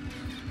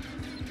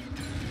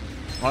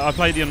 I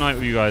played the other night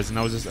with you guys, and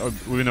I was just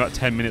within about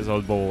 10 minutes I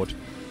was bored.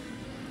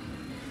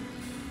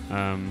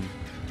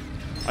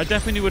 I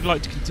definitely would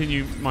like to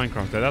continue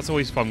Minecraft though. That's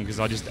always fun because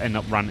I just end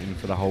up ranting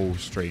for the whole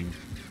stream.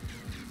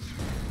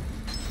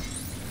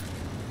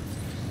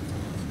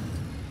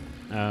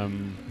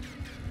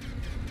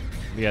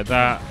 Yeah,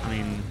 that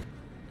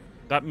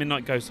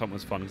Midnight Ghost Hunt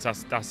was fun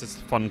because that's just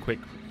fun, quick.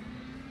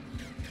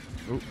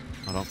 Oh,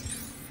 hold on.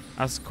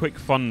 That's quick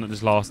fun that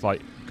just lasts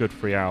like good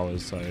 3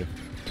 hours. So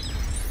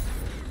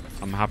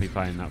I'm happy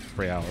playing that for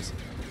 3 hours.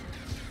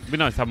 It'd be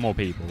nice to have more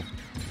people.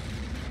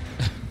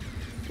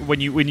 when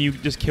you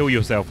just kill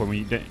yourself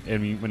when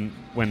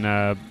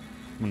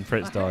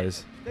Fritz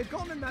dies. They've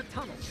gone in that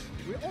tunnel.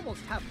 We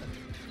almost have them.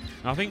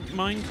 I think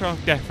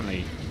Minecraft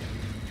definitely.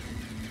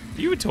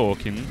 You were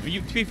talking.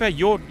 To be fair,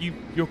 you're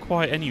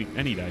quiet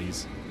any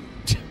days.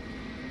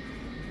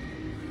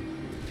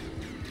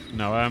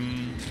 No,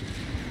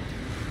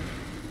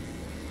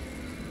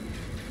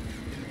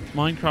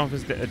 Minecraft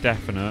is a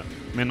definite.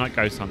 Midnight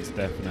Ghost Hunt's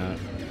definite.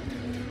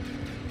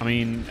 I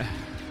mean,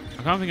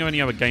 I can't think of any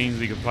other games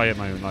we could play at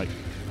the moment. Like,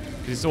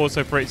 cause it's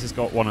also Fritz has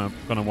gonna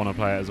wanna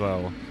play it as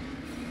well.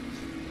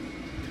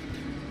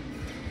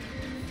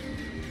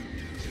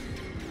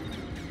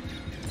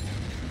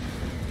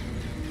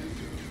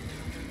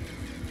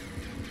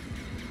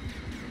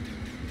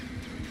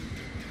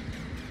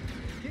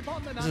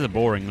 This is a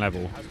boring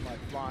level. Has my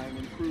flying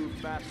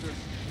improved, Master?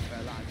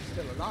 Well, I'm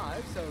still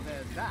alive, so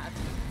there's that.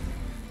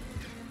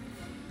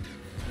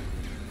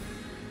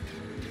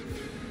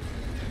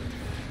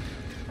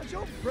 Has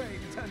your brain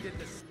turned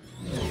into...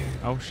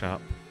 Oh, shut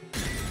up.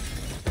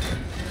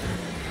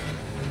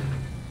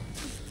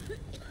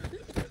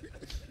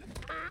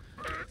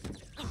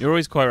 You're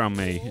always quiet around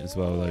me as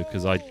well, though,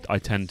 because I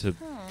tend to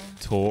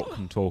talk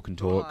and talk and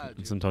talk,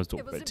 and sometimes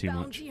talk a bit too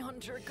much.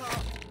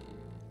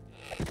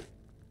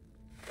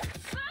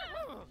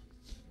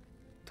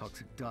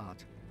 Toxic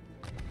dart.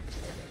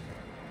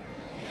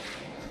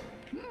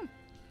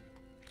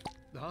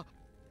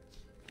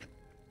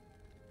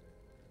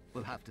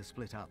 We'll have to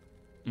split up.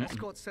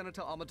 Escort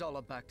Senator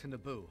Amidala back to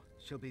Naboo.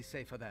 She'll be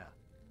safer there.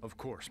 Of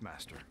course,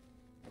 Master.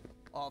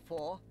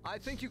 R4, I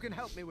think you can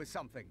help me with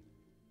something.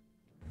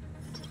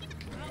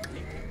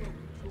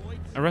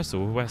 A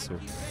wrestle.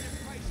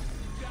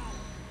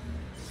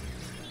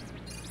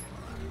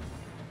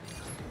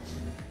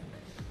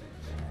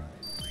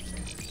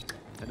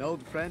 An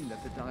old friend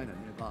at the diner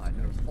nearby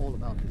knows all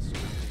about this sort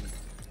of thing.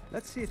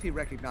 Let's see if he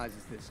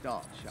recognizes this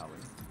dart, shall we?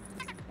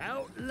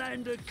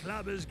 Outlander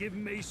Club has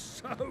given me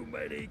so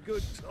many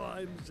good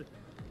times.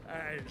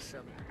 And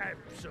some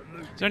absolute...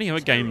 Is there any other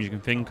games you can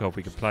think of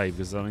we could play?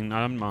 Because, I mean, I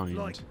don't mind.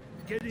 Like,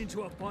 get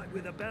into a fight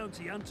with a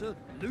bounty hunter,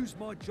 lose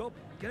my job,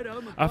 get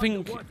home and I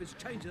think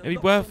it'd be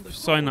worth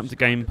signing up to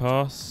Game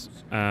Pass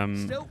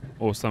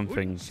or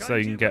something so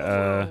you can get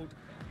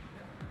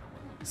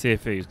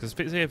CFEs. Because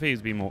CFEs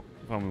would be more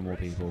fun with more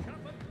people.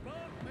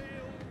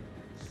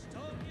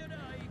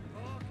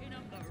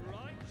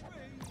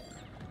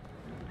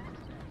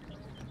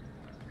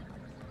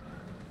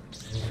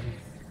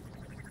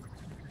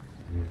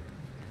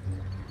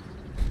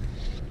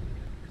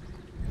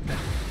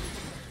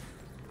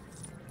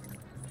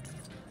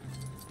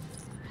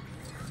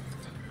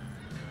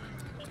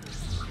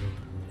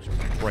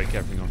 Break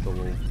everything off the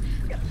wall.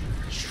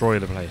 Destroy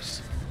the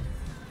place.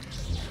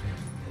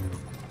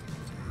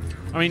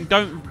 I mean,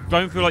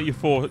 don't feel like you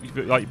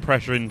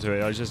pressure into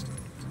it.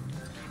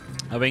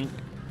 I think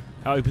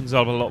it opens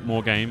up a lot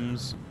more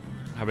games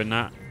having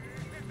that.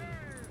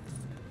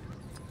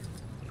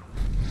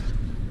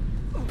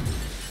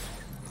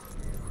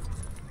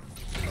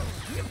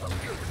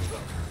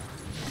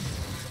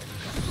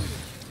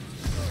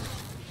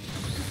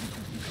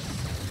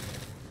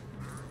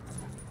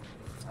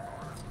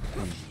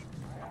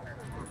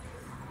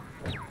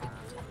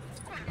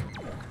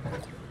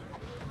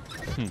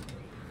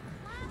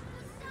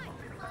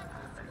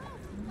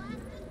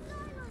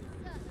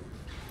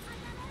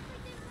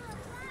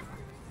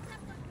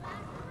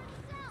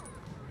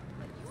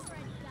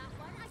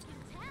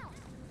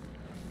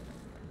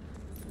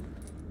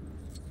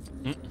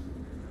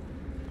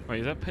 Wait,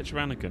 is that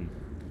Petra Anakin?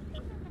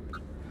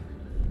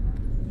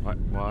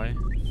 Why?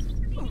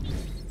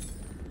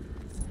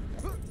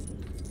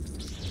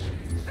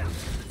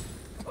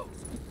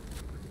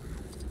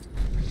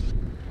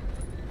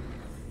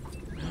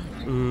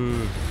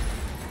 Ooh.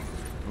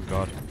 Oh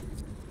god.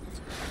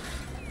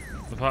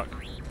 What the fuck?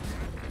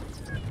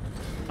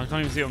 I can't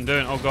even see what I'm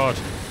doing. Oh god.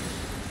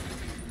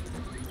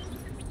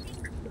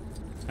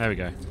 There we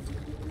go.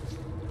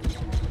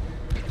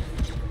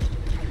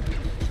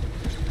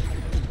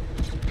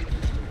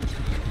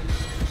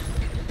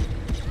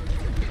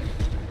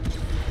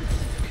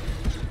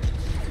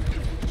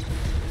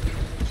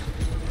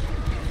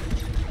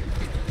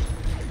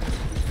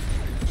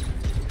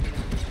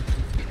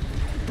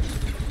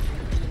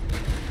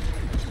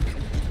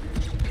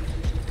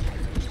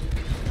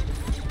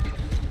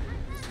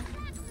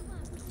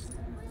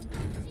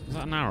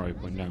 an arrow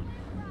pointing down?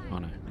 Oh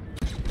no.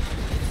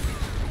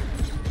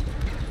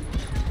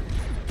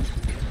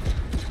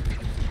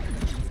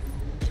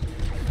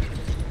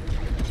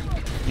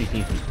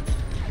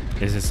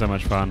 This is so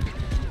much fun.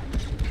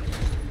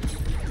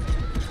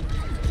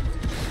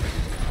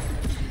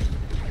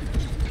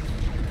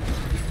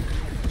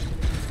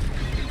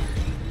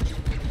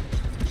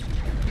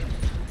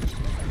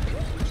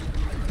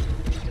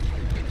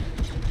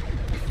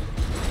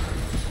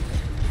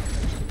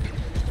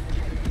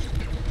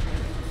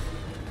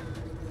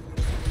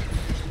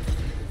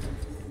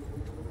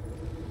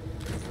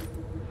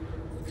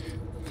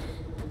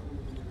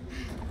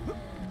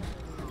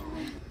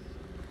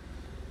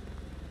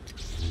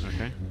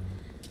 Okay.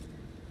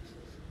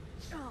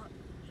 Oh,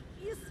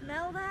 you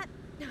smell that?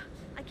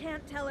 I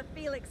can't tell if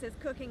Felix is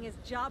cooking his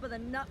Jabba the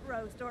Nut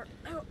Roast or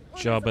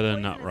Jabba the there's a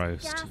Nut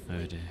poisonous Roast. gas Oh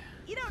leak. dear.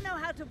 You don't know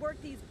how to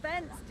work these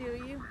vents, do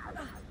you?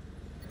 Ugh.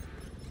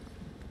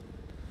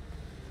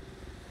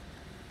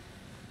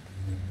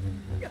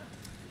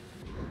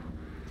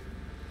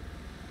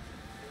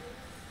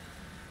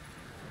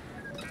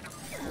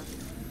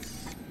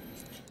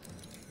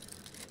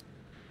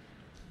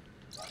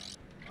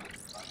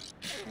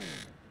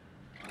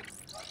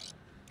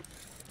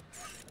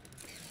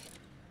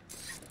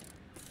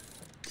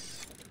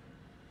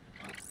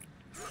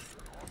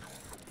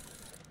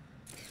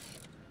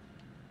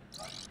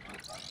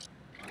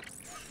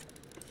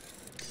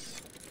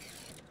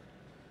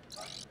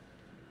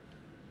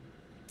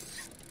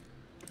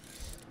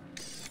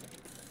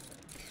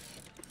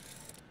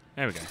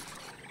 There we go.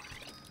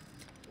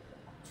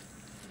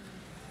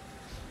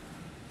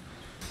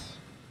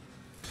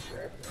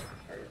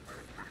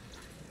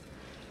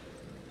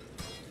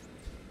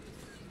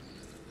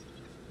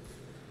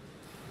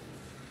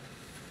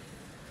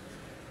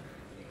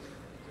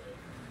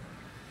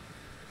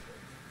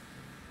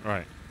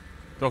 Right.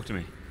 Talk to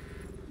me.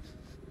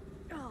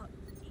 Oh,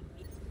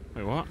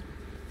 Wait, what?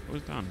 What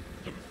was done?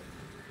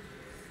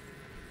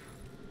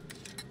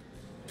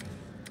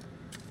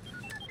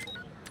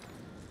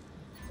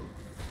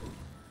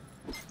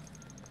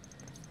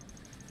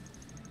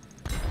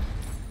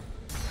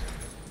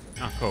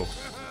 Ah, cool.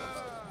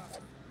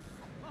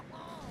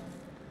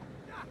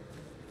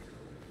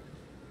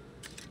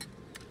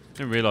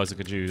 Didn't realise I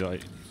could do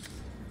like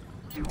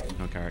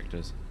no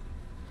characters.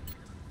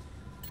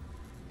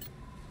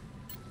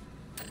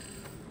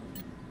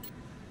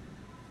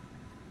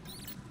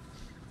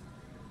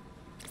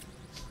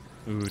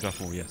 Ooh,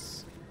 Duffel,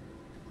 yes.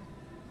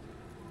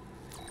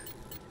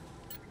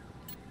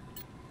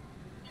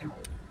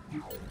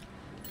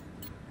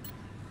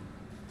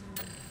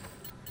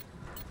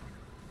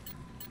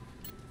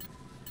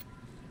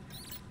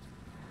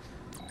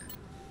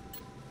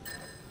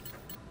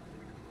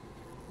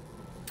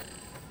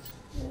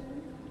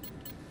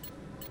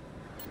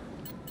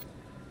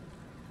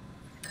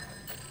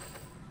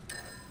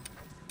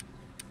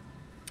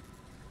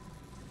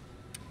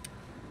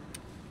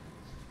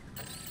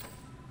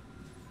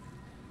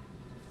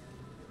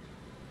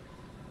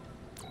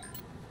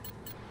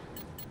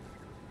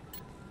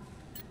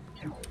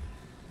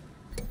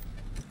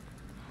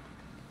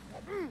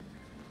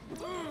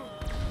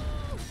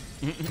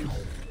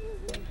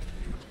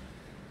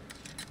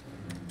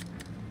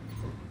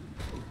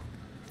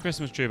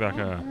 Christmas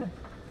Chewbacca.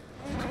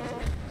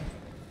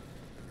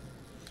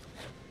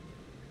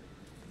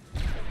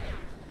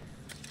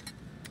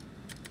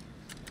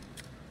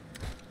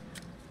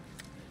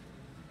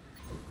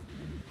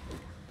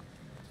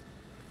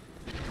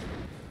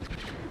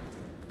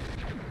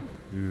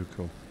 Ooh,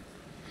 cool.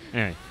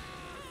 Anyway.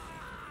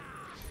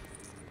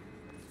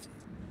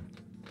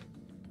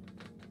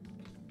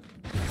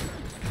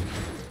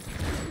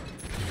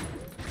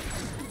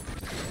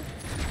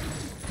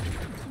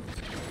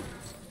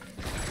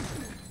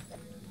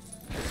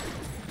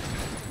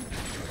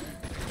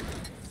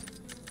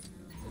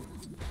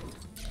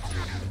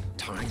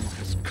 Time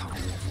has come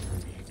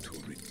for me to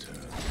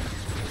return.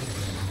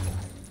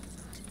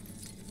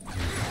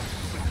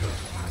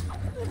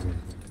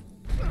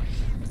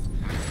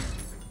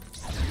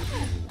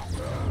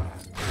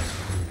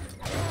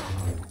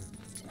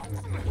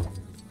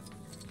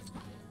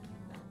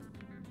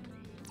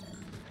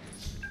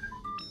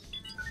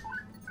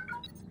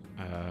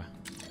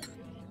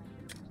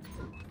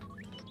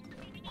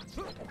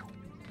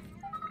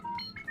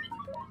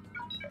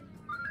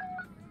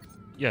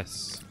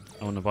 Yes,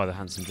 I want to buy the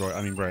handsome droid.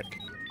 I mean brick.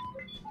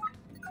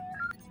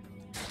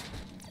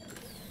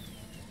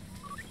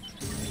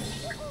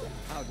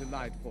 How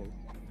delightful.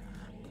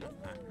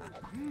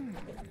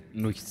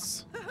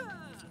 Nice.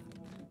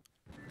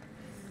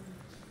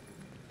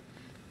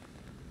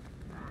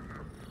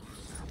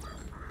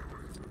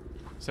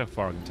 See how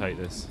far I can take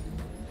this.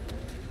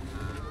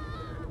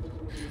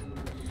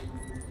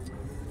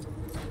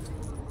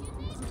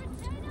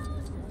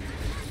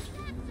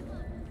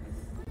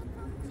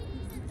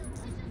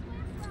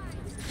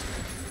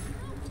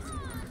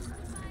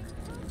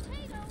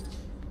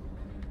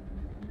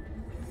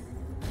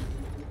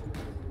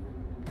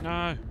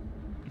 No.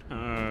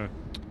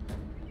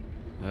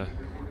 No.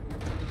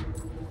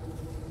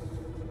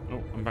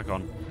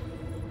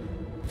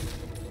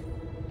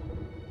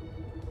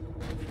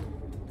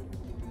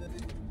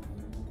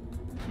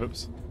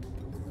 Whoops.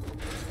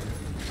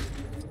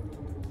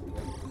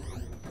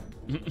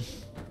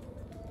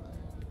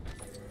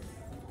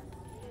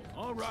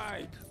 All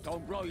right,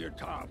 don't blow your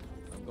top.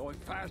 I'm going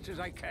fast as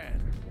I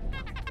can.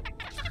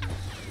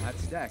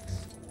 That's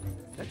Dex.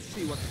 Let's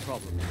see what the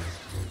problem is.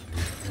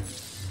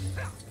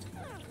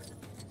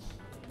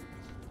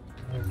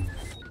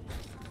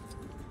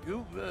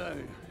 You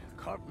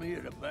caught me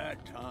at a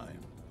bad time.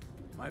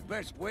 My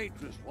best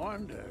waitress,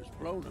 Wanda, has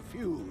blown a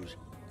fuse,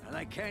 and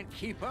I can't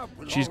keep up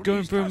with She's all going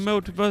these for a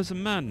customers. multiverse of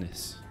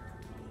madness.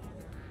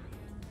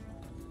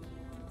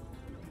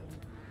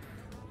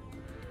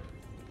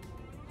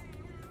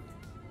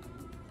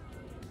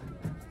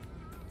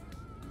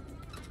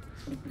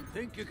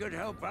 Think you could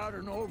help out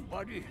an old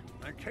buddy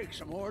and take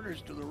some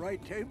orders to the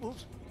right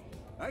tables?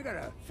 I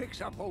gotta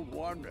fix up old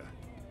Wanda.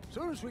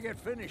 Soon as we get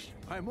finished,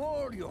 I'm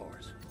all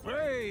yours.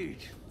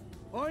 Great!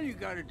 All you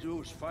gotta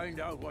do is find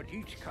out what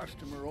each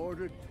customer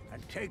ordered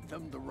and take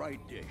them the right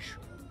dish.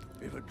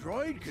 If a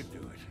droid can do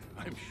it,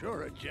 I'm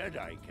sure a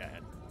Jedi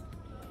can.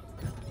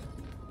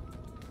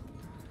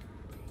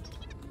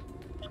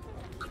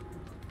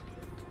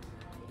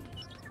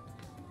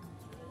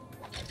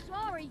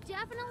 Sorry,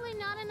 definitely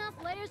not enough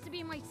layers to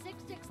be my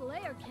 6-6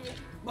 layer cake.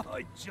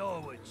 My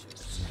George.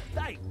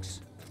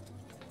 Thanks.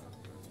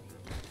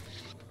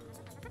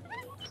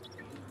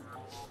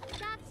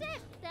 That's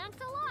it. Thanks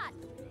a lot.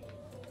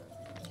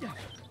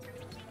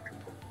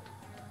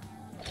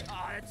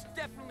 Oh, that's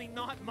definitely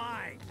not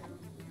mine.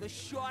 The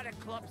Shorter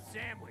Club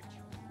sandwich.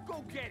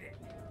 Go get it.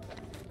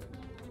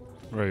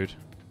 Rude.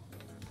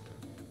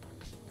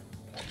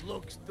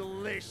 Looks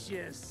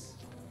delicious.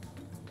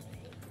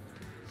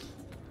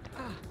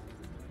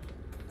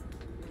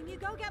 Can you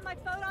go get my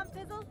photon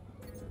fizzle?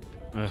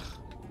 Ugh.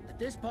 At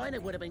this point,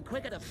 it would have been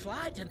quicker to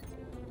fly to...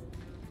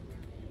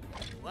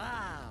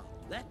 Wow,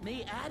 let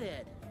me at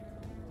it.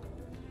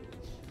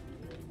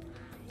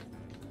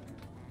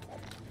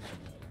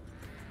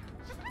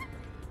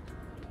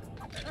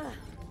 Ugh,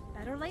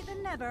 better late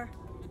than never.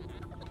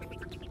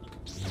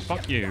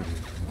 Fuck you.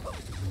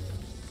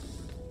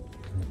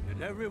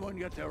 Did everyone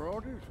get their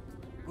orders?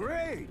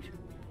 Great!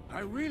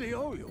 I really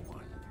owe you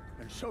one.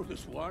 And so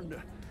does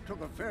Wanda.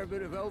 Took a fair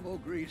bit of elbow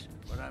grease,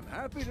 but I'm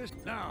happy to...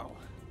 Now,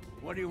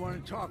 what do you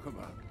want to talk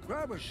about?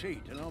 Grab a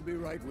seat and I'll be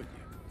right with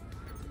you.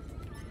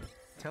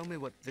 Tell me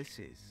what this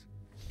is.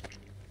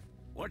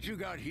 What you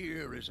got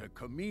here is a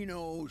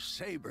Camino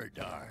saber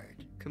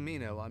dart.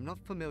 Camino, I'm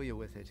not familiar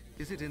with it.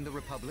 Is it in the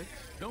Republic?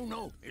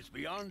 No, it's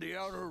beyond the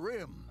Outer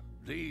Rim.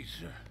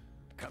 These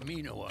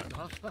Caminoans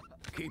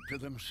keep to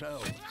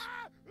themselves.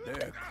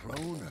 They're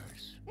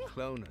cloners.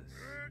 Cloners.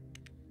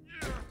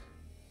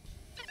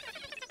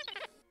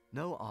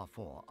 No,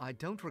 R4. I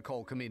don't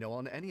recall Camino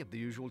on any of the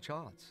usual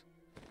charts.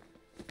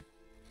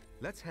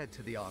 Let's head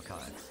to the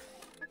archives.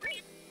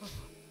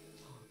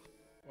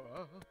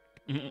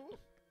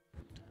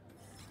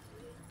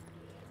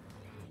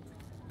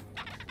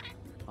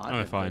 I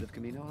haven't heard of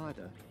Camino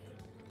either.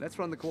 Let's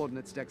run the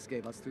coordinates Dex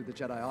gave us through the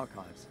Jedi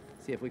archives.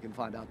 See if we can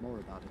find out more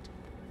about it.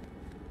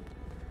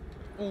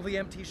 All the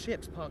empty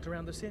ships parked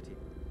around the city.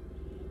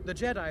 The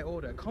Jedi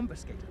Order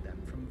confiscated them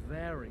from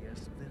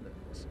various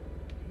villains.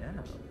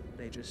 Now,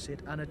 they just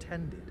sit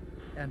unattended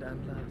and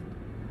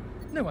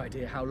unloved. No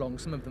idea how long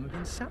some of them have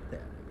been sat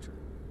there, actually.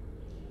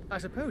 I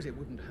suppose it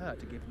wouldn't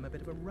hurt to give them a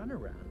bit of a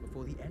runaround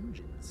before the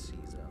engine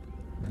seize up.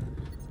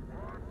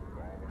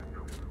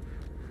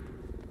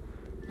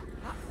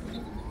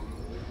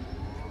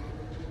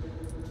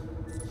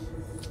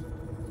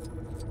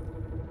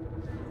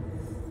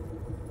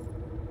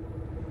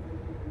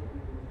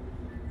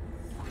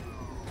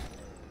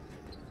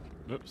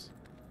 Oops.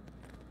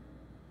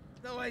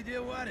 No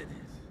idea what it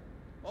is.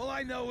 All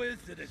I know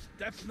is that it's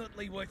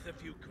definitely worth a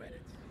few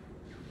credits.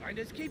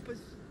 Finders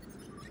keepers.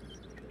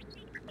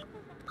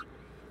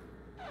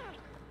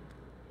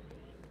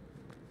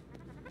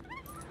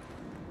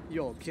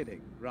 You're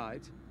kidding,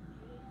 right?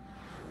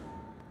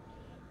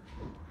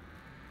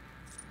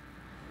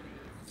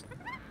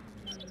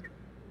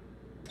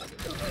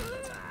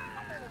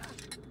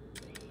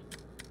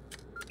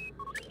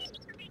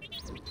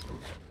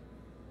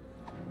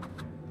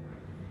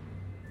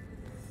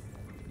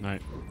 No.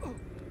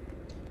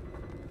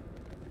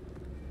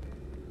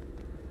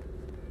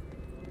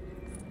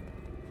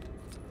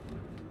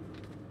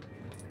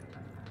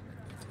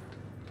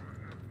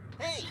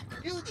 Hey,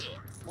 you there!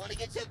 Want to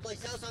get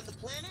someplace else on the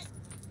planet?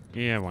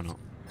 Yeah, why not?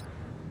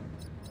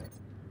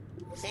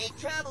 Safe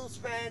travels,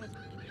 friend!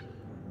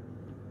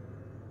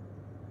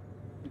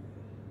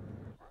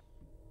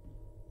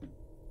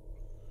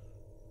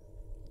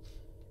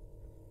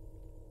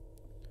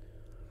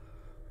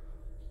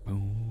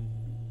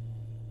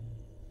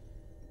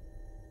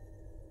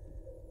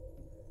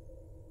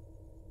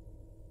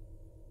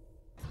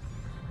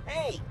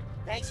 Hey,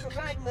 thanks for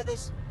riding with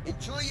us.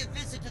 Enjoy your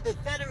visit to the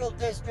Federal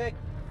District.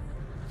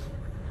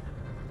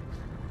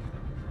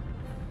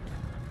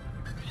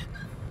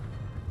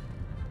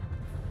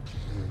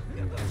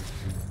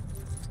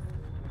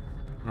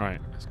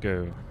 Right, let's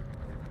go.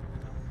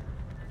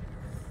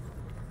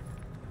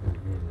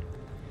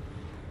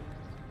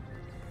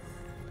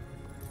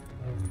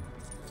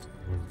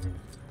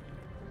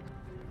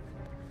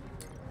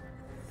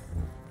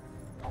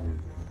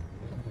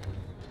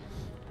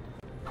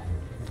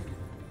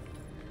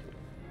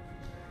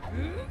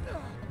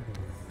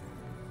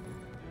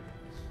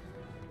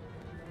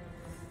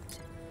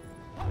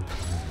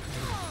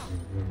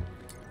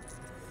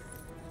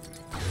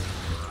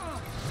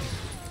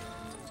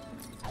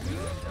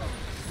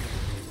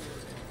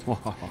 We're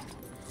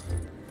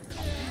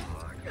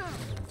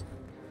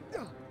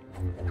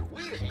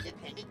an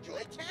independent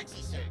droid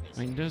taxi service. I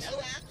mean, does... No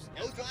apps,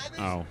 no drivers,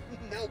 Oh.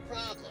 no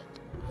problem.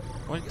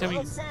 Why didn't you tell me...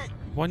 You're all set.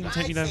 Why didn't you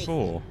take me there Ride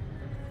before?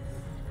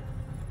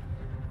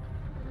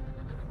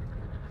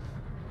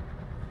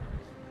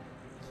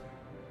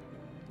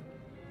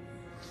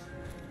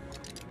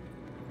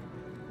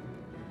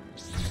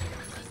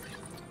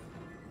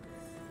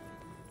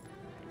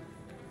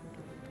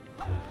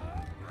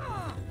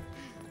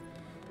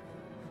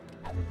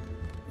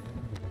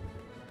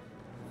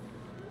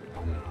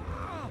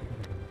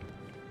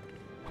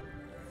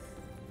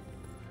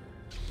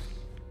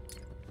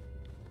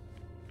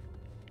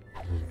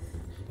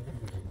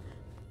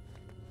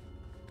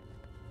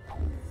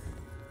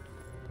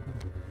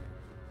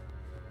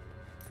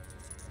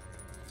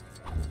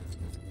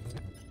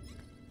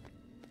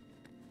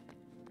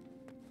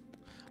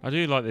 I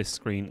do like this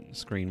screen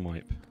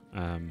wipe.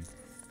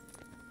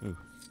 Ooh.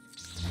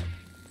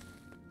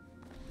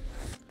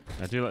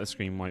 I do like the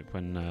screen wipe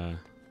when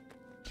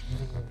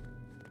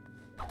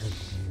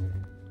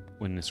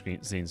the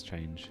scenes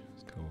change.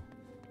 It's cool.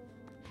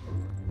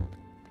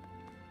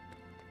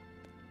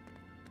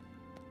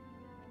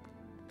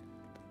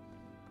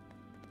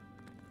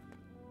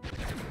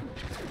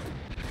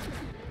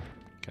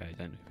 Okay,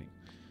 don't think.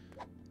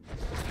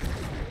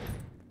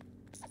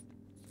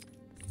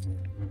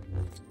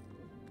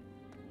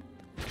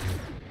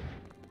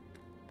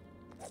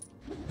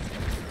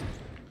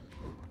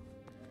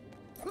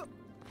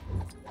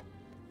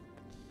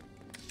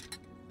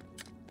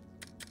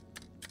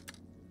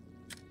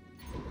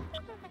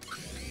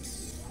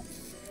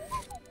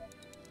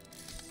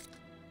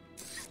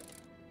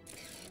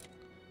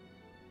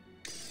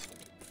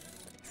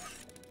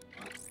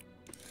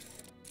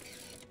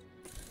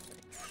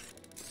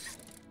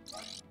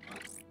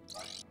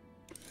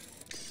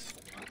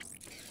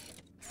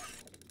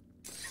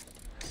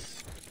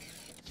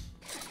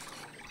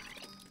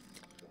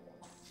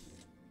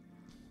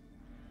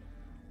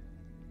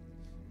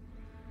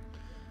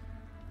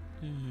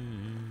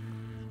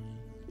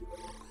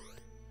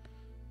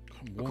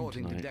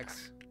 According to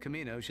Dex,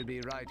 Camino should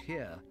be right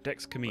here.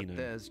 Dex Camino. But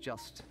there's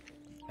just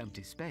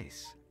empty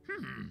space.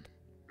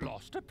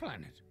 Lost a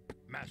planet.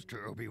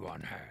 Master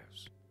Obi-Wan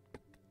has.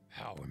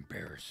 How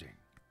embarrassing.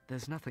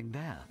 There's nothing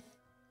there.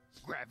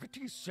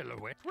 Gravity's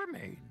silhouette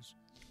remains.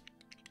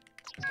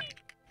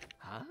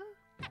 Huh?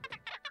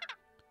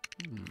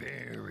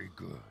 Very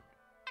good.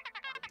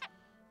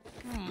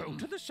 Go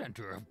to the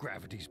center of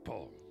gravity's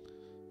pull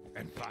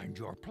and find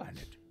your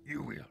planet.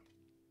 You will.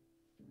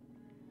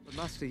 But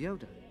Master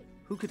Yoda,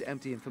 who could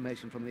empty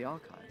information from the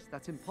archives?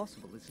 That's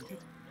impossible, isn't it?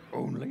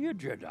 Only a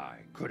Jedi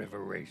could have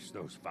erased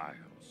those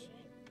files.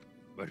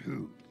 But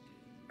who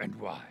and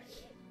why?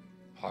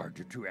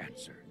 Harder to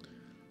answer.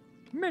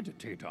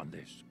 Meditate on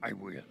this, I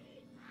will.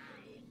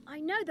 I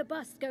know the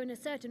busts go in a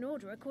certain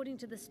order according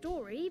to the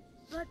story,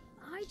 but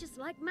I just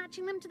like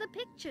matching them to the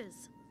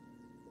pictures.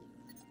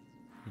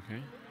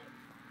 Okay.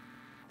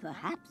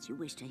 Perhaps you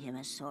wish to hear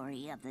a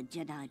story of the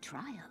Jedi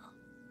trial.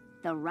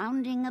 The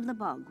rounding of the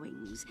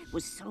Bogwings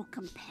was so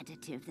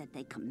competitive that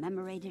they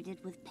commemorated it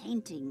with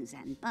paintings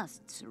and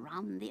busts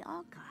around the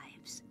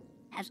archives.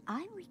 As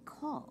I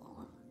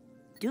recall,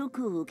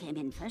 Dooku came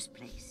in first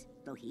place,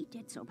 though he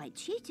did so by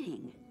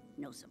cheating.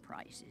 No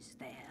surprises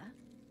there.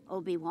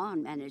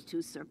 Obi-Wan managed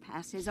to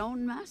surpass his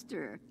own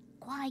master,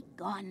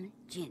 Qui-Gon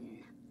Jinn.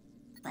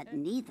 But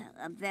neither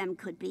of them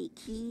could be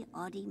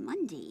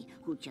Ki-Adi-Mundi,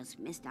 who just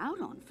missed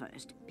out on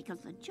first because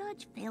the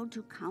judge failed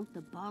to count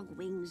the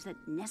Bogwings that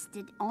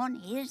nested on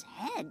his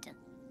head.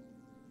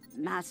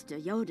 Master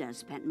Yoda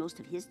spent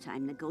most of his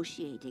time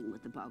negotiating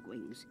with the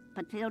Bogwings,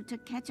 but failed to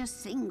catch a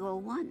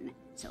single one,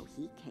 so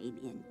he came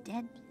in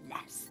dead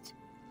last.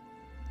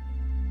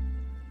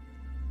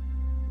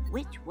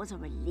 Which was a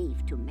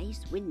relief to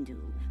Mace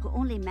Windu, who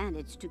only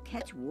managed to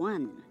catch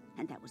one,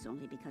 and that was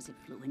only because it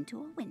flew into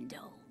a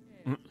window.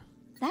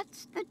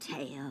 That's the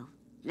tale.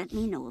 Let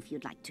me know if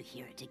you'd like to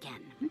hear it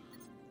again.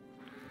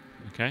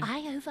 Okay.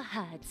 I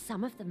overheard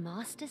some of the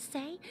masters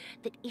say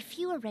that if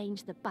you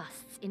arrange the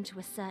busts into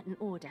a certain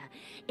order,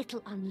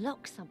 it'll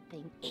unlock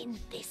something in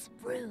this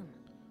room.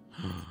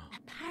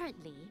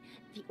 Apparently,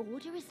 the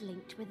order is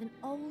linked with an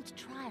old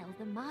trial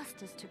the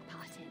masters took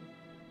part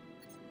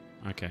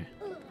in. Okay.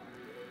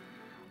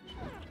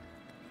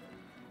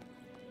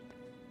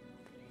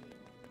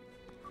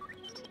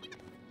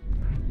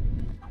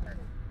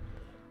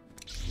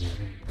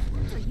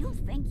 What do you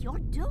think you're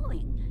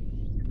doing?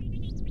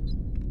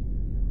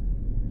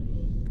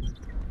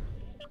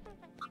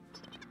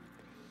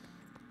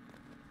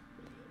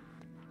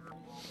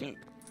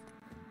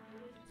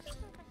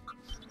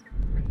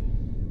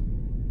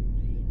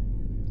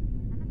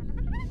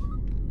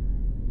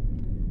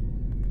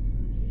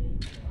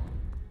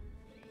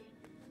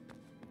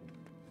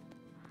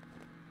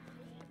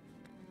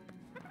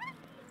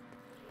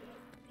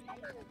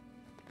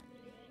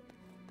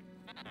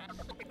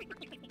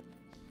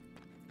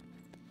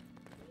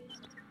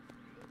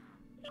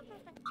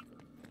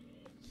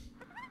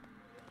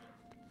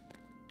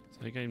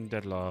 They came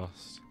dead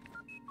last.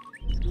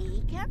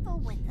 Be careful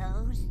with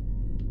those.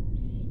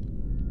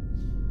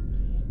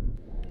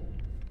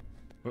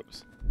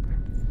 Whoops.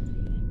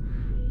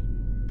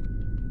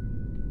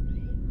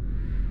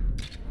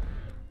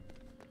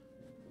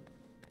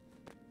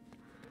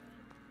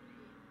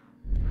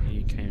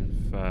 He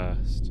came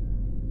first.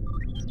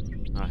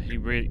 Ah, he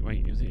really.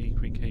 Wait, is it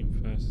he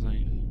came first? Is that?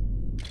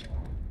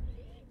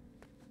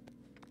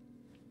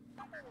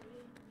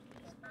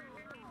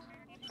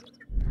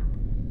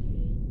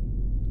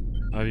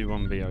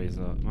 Obi-Wan VO is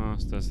a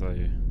master, so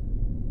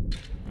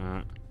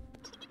and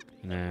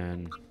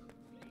then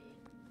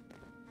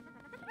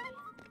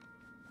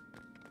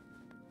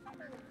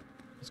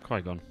it's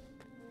Qui-Gon.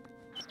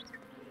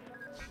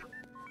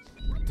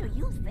 What do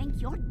you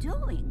think you're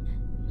doing?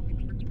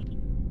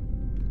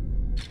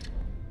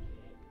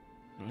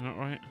 Am I not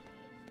right?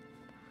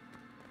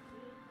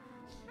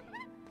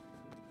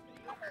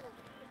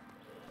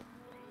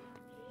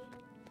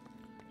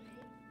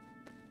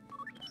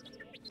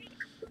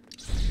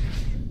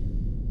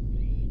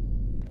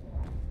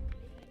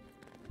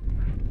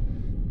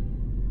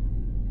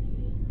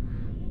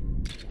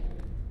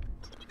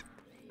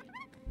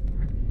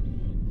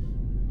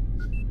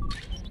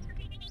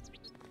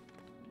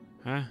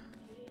 Huh?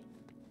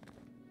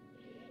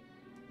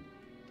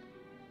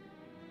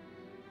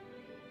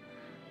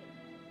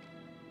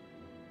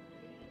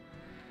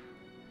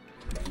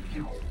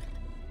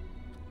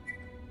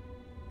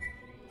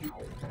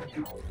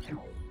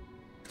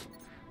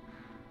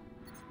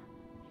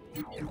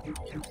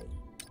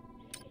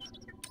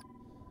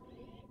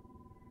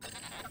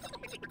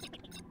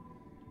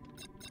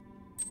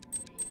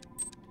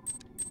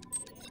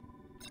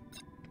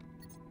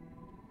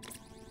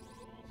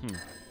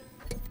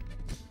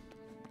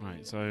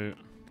 Right, so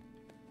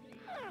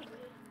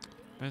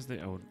where's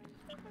the old?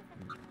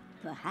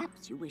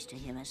 Perhaps you wish to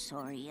hear a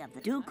story of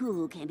the Dooku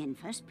who came in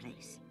first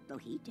place, though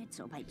he did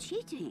so by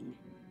cheating.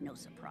 No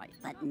surprise.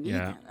 But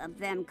neither of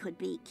them could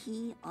be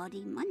Ki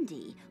Adi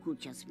Mundi, who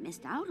just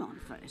missed out on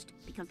first,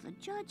 because the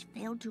judge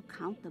failed to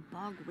count the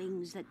bog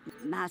wings that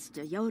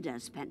Master Yoda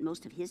spent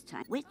most of his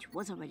time, which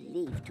was a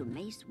relief to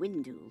Mace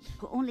Windu,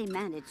 who only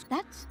managed.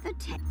 That's the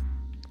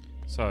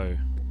So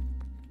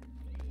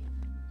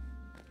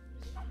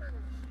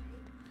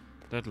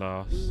dead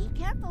last. Be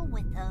careful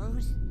with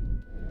those.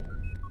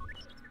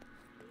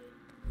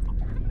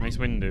 Mace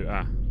Windu.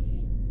 Ah,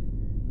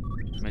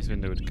 Mace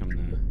Windu would come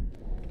there.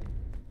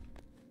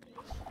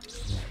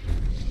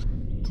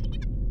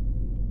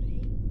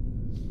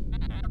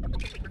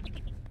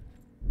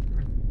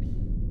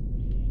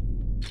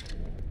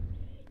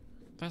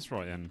 That's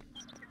right then.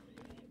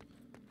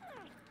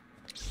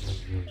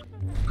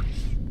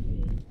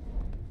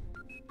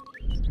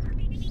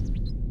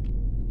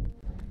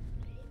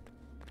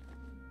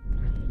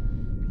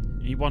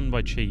 He won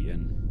by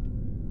cheating.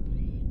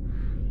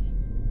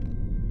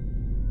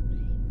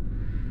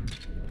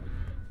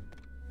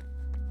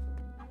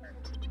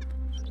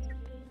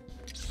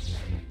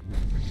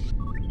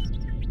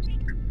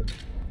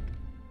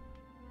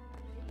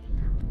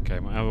 Okay,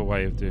 my other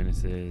way of doing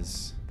this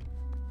is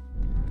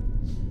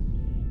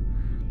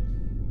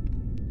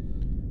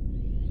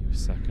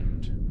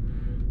second.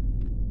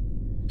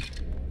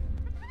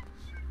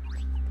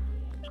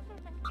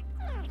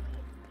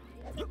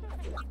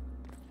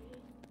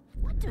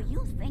 What do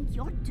you think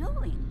you're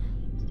doing?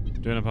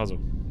 Doing a puzzle.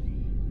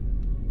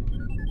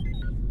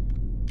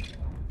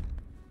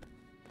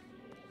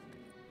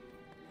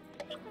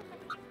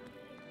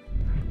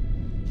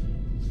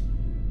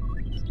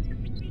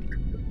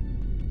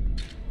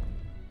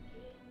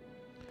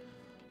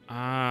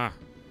 Ah.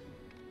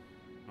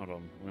 Hold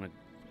on, I'm gonna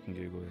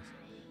Google this.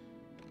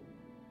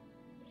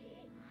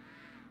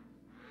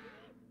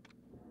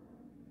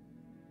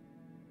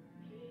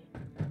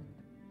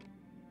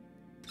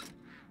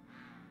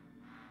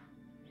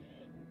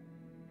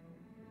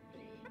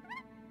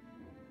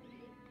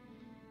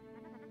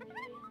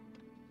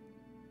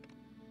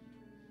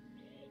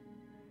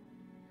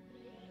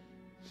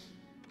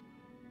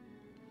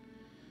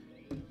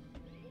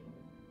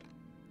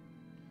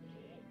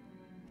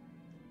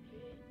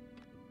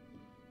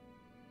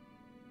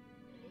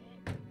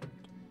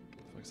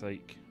 For fuck's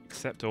sake,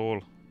 accept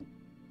all.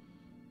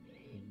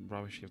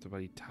 Rubbish you have to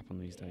bloody tap on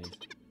these days.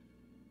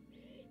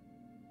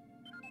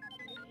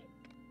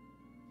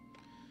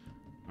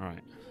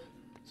 Alright.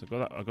 So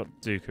I got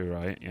Dooku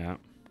right, yeah.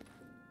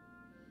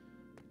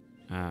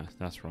 Ah,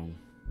 that's wrong.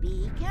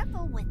 Be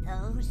careful with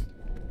those.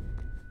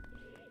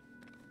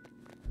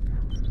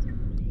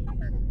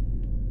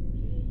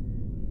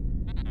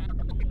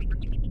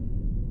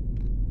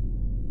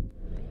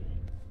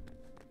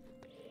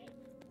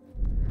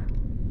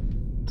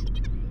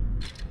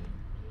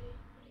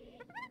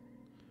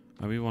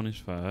 Obi-Wan is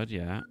third,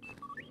 yeah.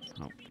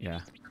 Oh, yeah.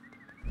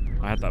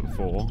 I had that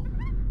before.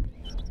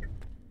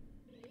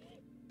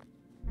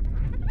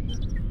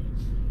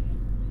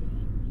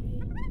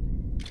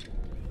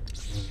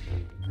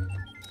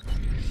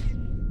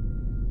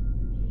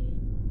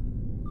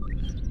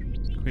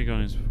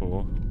 Qui-Gon is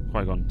 4.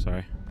 Qui-Gon,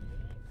 sorry.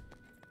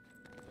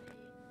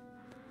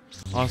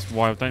 Ask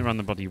why. Don't run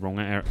the bloody wrong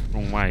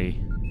way.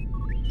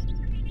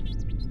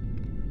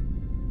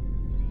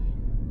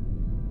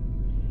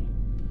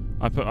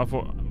 I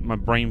thought my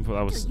brain thought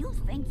that was. What do you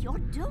think you're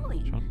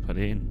doing? Trying to put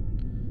it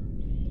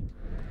in.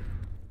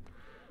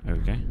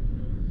 Okay.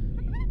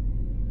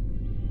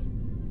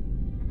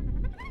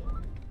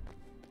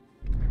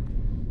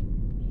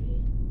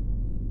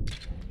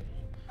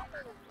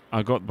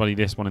 I got bloody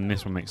this one and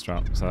this one mixed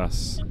up, so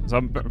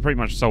I'm pretty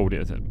much sold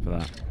it for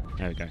that.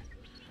 There we go.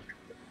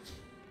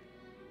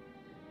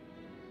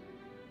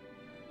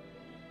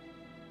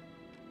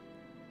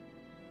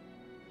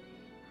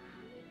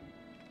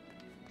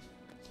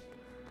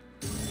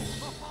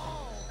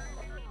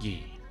 Yeah.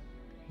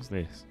 What's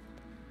this?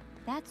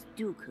 That's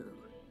Dooku.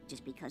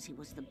 Just because he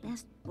was the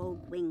best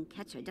bogue-wing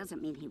catcher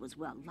doesn't mean he was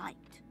well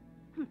liked.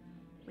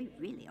 We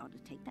really ought to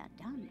take that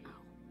down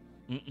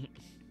now.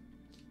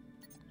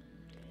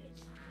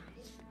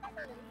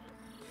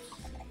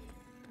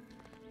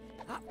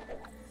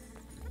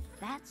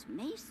 That's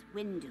Mace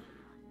Windu,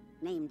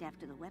 named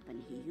after the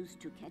weapon he used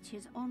to catch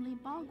his only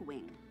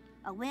bogue-wing.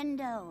 A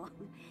window.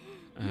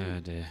 Oh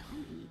dear. I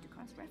need to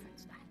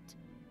cross-reference that.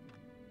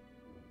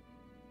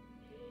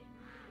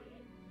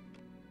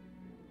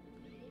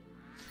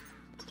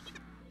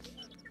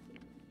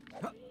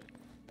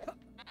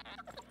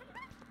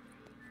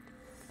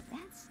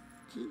 That's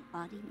Key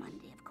Body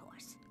Monday, of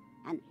course.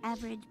 An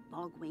average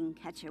bogue-wing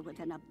catcher with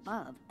an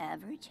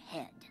above-average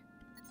head.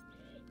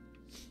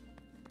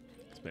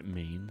 It's a bit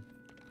mean.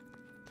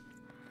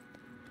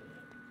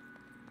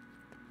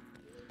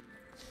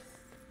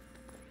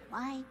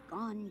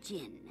 Qui-Gon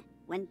Jinn.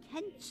 When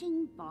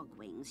catching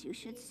bogue-wings, you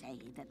should say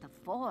that the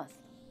fourth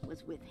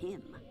was with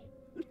him.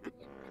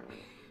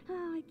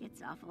 Oh, it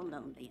gets awful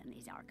lonely in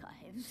these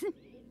archives.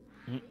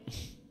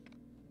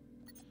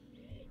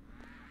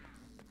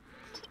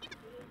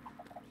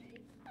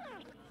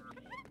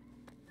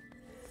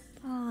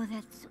 Oh,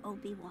 that's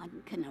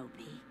Obi-Wan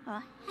Kenobi,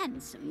 a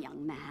handsome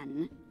young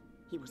man.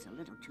 He was a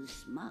little too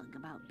smug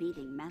about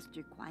beating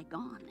Master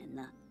Qui-Gon in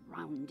the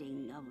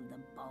rounding of the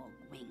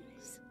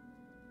bogue-wings.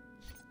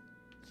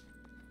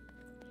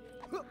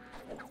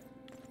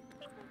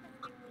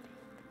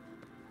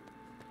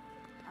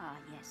 Ah,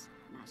 yes,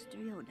 Master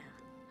Yoda,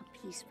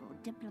 a peaceful,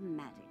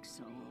 diplomatic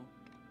soul,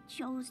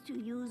 chose to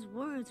use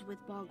words with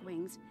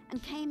bogue-wings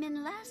and came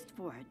in last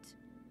for it.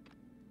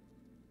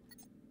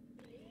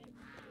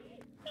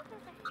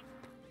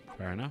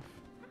 Fair enough.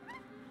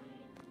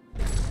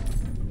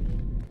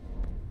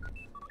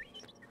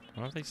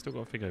 Why have they still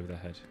got a fig over their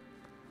head?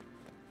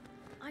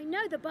 I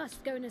know the busts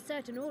go in a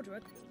certain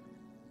order.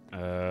 I've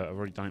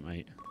already done it,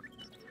 mate.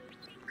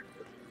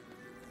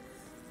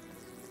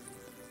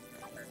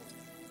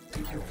 Do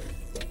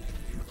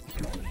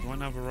I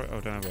have a... Oh, I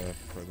don't have a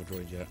robot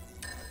droid yet.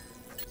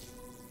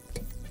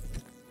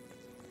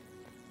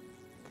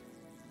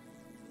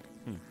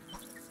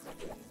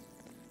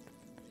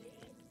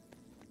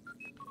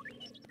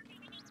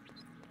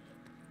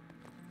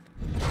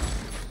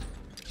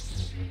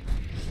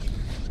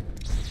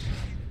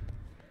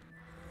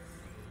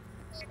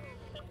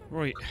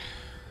 Right.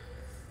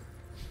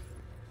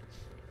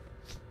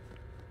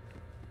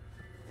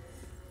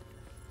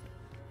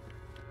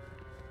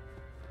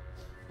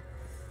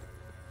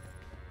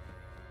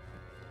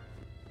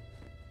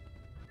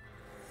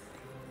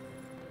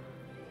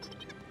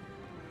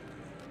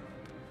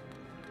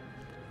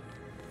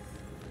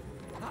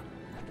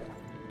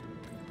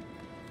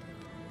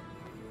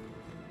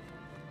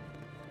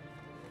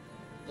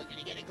 Looking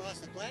to get across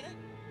the planet?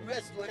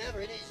 Rest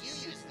whatever it is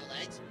you use for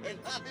legs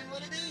and pop in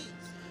one of these.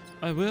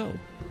 I will.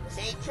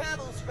 Safe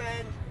travels,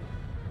 friend.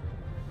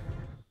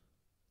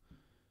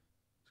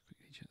 Let's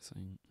quickly check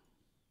something.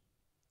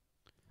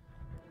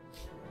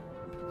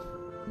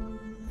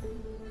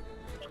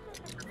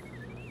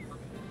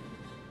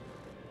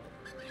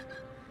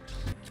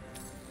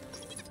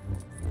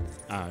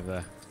 Ah, over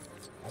there.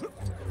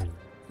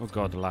 Oh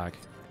god, the lag.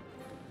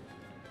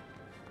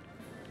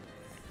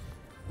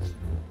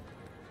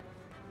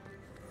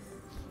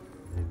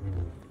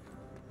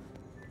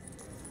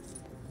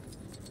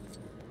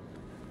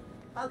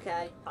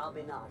 Okay, I'll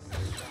be nice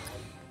this time.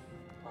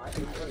 I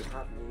even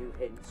have new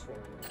hints for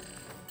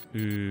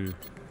you. Ooh.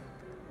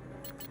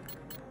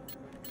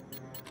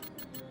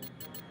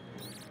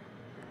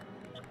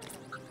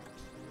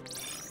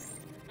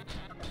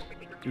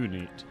 Ooh,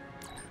 neat.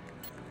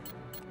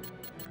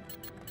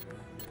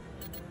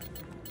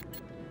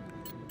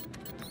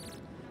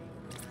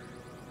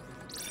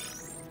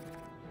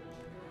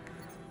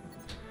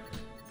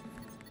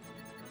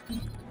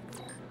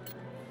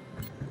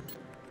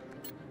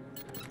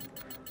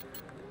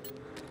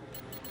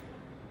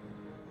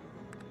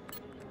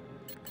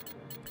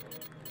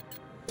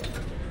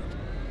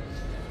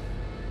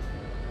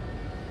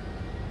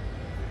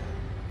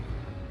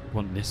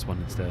 Want this one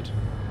instead.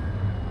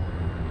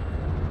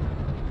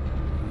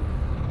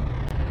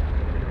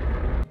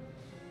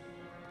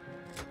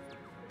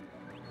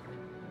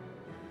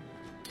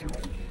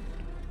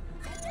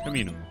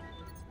 Camino.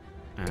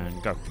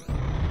 And go.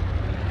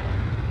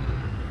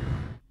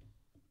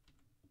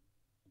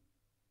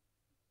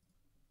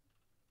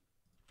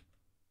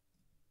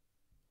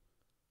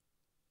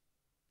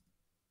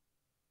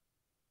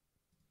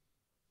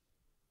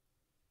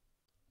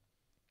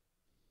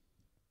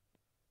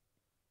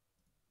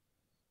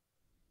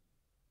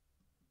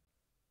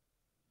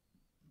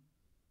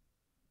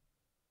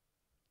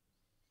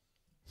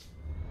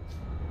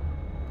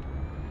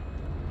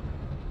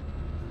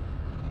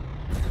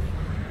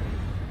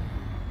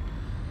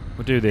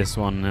 We'll do this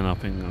one, and then I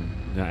think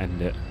I'm gonna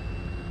end it.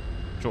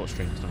 Short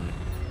stream tonight.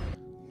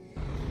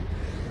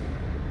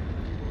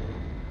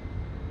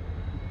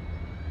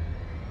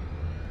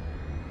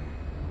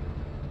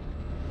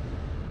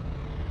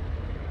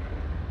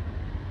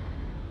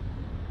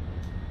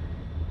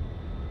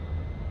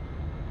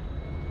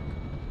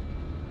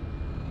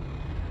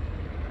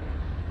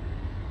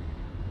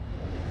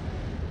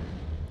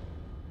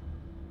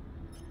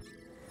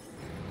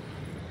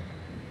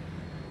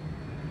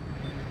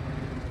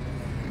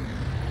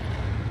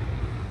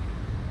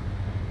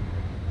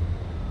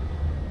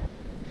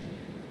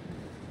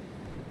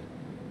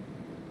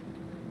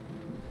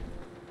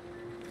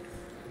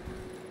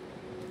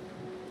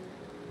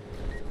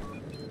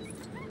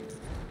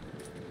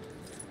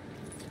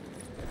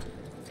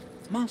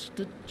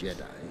 Master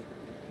Jedi,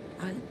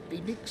 I've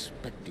been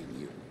expecting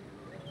you.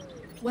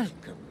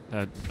 Welcome.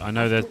 I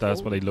know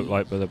that's what they look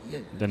like, but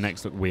the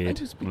necks look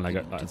weird on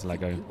Lego. That's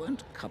Lego. You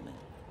weren't coming.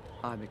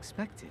 I'm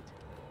expected.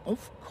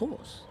 Of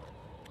course.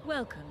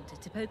 Welcome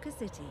to Tapoka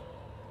City.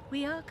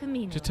 We are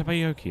Camino. To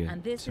tapioca.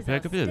 And this is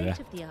Tapioca. our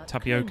state-of-the-art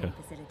Tapioca. cloning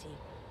facility.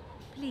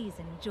 Please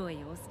enjoy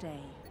your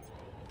stay.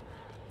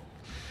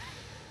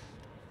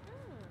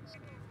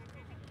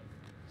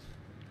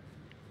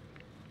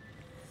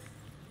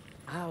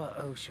 Our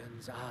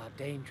oceans are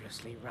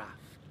dangerously rough.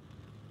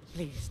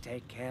 Please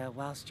take care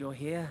whilst you're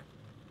here.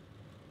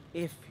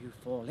 If you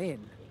fall in,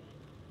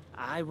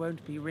 I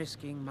won't be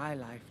risking my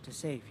life to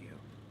save you.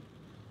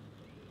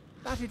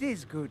 But it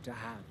is good to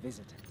have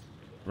visitors.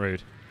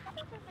 Rude.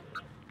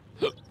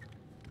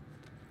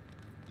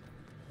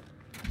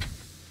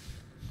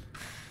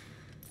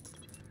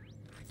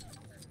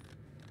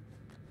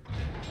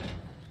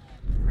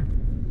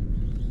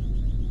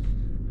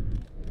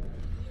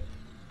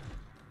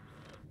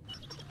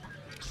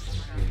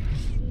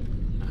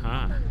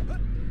 Aha.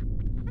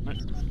 No.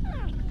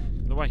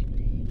 The way.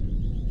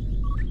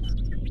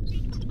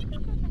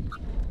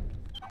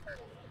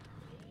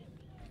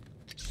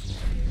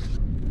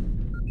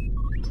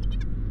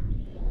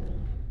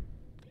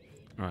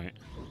 Right.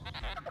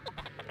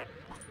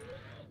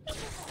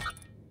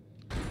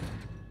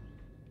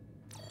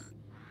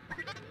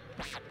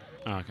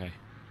 Oh, okay.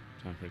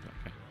 Time for it.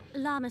 Okay.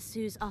 Lama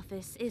Su's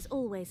office is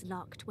always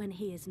locked when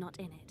he is not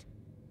in it.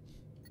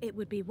 It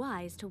would be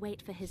wise to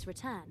wait for his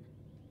return.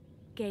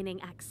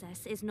 Gaining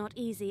access is not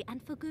easy,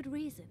 and for good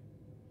reason.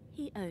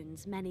 He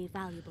owns many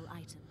valuable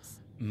items.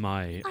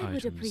 I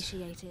would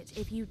appreciate it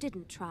if you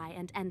didn't try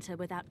and enter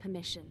without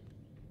permission.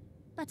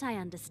 But I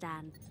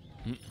understand.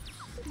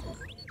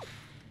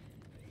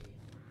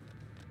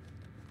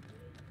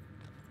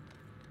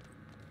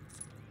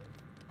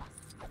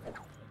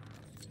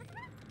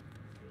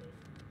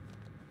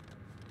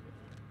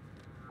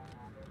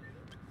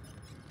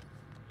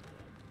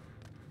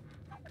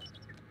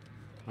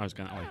 I was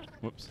going that way.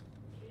 Whoops.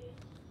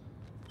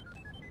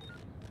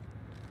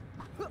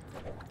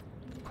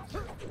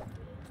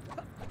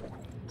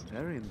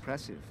 Very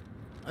impressive.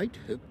 I'd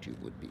hoped you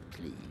would be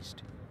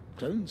pleased.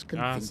 Clones can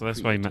think so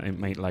that's why he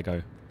creatively. made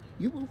Lego.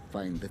 You will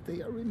find that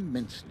they are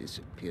immensely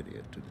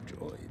superior to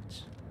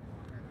droids.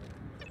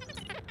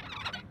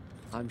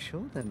 I'm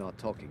sure they're not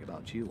talking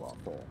about you,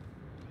 R4.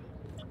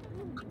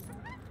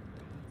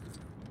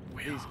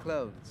 These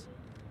clones,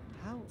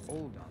 how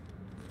old are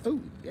they? Oh,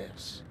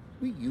 yes.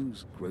 We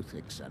use growth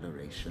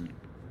acceleration.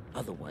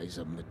 Otherwise,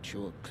 a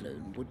mature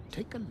clone would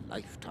take a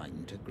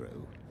lifetime to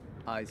grow.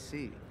 I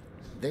see.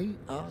 They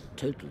are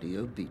totally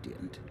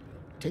obedient,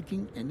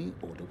 taking any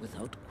order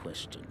without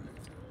question.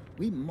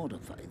 We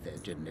modify their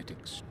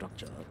genetic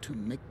structure to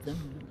make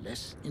them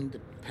less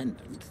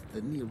independent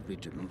than the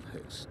original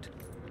host.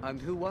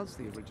 And who was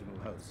the original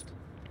host?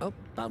 A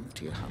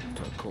bounty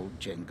hunter called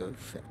Jango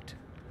Fett.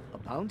 A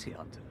bounty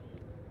hunter?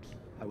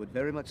 I would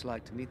very much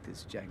like to meet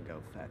this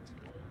Jango Fett.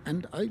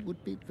 And I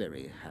would be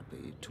very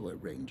happy to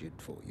arrange it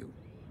for you.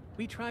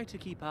 We try to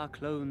keep our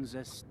clones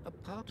as...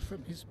 Apart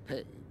from his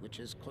pay, which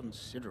is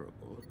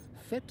considerable,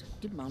 Fett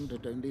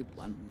demanded only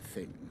one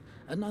thing,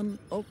 an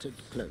unaltered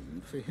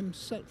clone for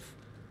himself.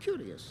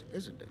 Curious,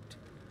 isn't it?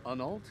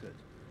 Unaltered?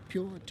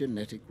 Pure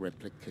genetic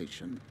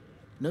replication.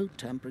 No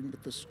tampering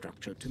with the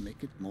structure to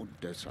make it more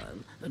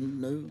docile, and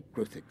no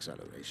growth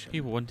acceleration. He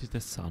wanted the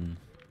sun.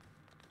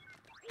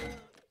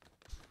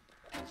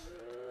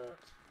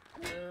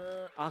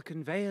 Our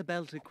conveyor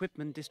belt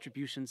equipment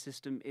distribution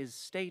system is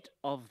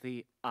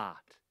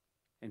state-of-the-art.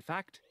 In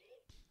fact,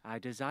 I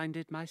designed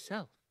it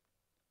myself.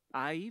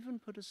 I even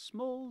put a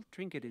small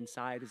trinket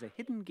inside as a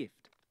hidden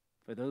gift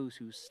for those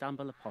who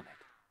stumble upon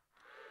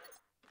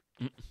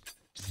it.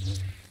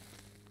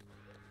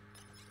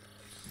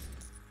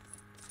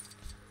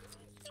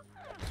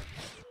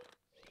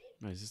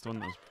 No, is this the one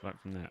that was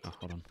back from there? Oh,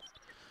 hold on.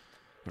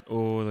 Went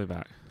all the way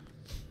back.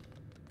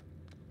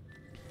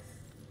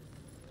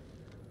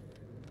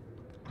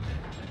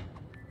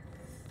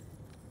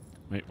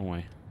 Wait, one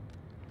way.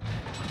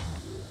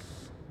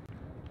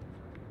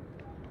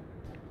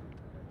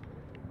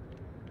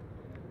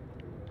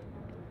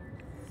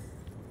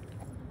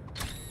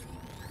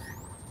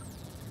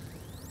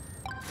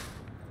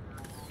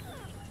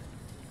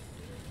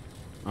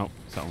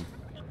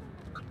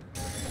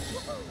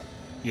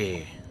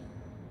 Yeah.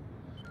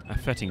 A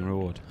fetting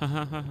reward. Ha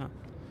ha ha ha.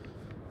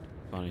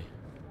 Funny.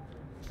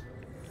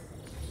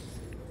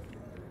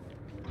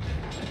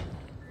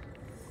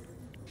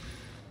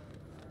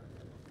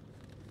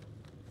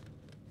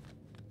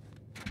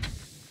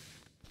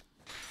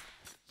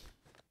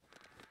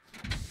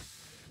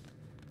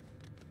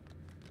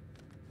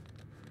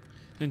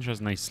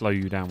 Interesting they slow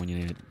you down when you're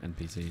near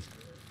NPCs.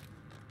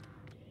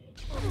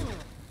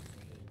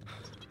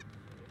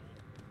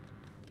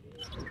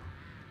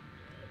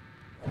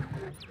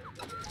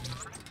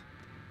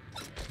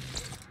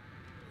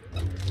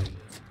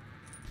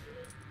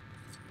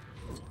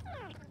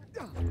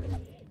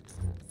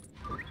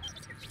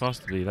 It's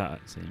fast to do that,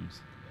 it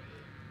seems.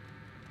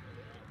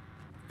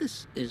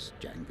 This is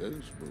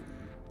Django's room.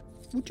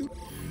 Would you?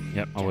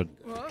 Yep, I would.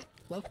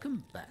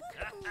 Welcome back.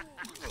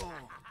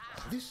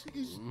 This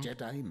is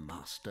Jedi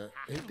Master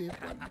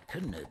Obi-Wan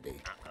Kenobi.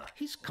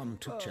 He's come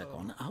to check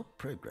on our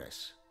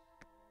progress.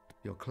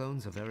 Your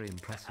clones are very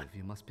impressive.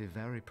 You must be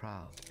very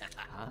proud.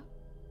 Huh?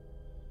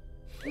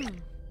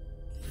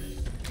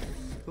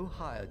 Who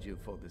hired you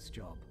for this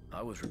job?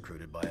 I was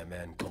recruited by a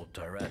man called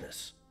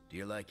Tyrannus. Do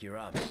you like your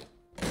army?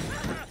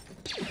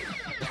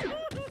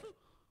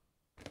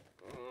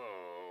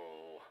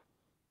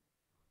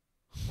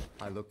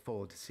 I look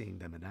forward to seeing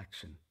them in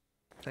action.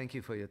 Thank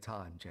you for your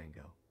time,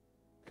 Django.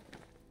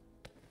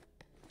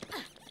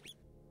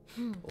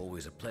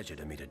 Always a pleasure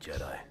to meet a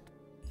Jedi.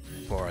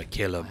 Before I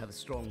kill him. I have a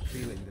strong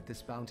feeling that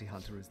this bounty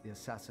hunter is the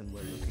assassin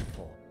we're looking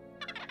for.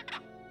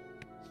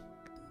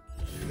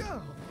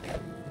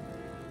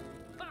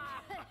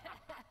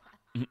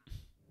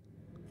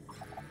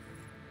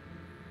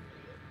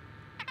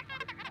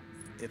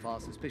 If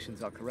our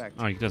suspicions are correct,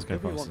 oh, he does go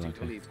if we fast, want you okay.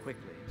 to leave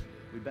quickly,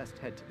 we best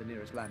head to the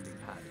nearest landing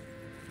pad.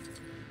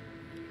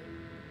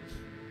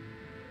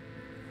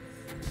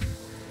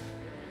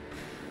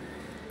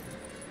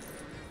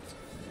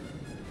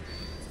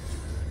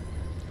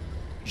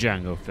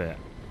 Django Fett.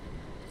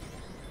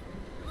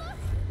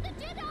 The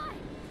Jedi!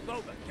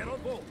 Boba, get on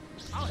board.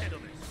 I'll handle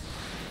this.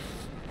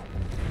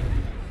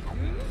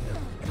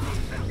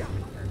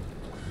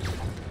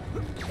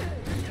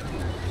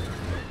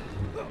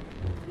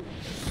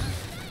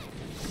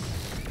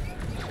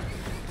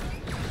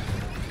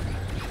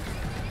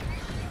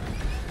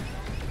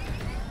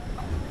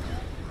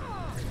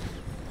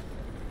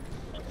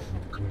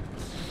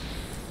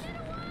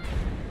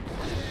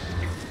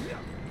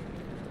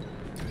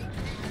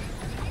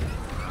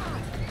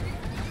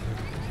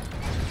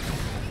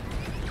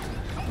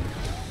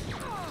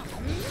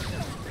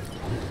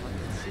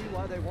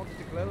 They wanted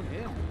to clone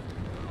him.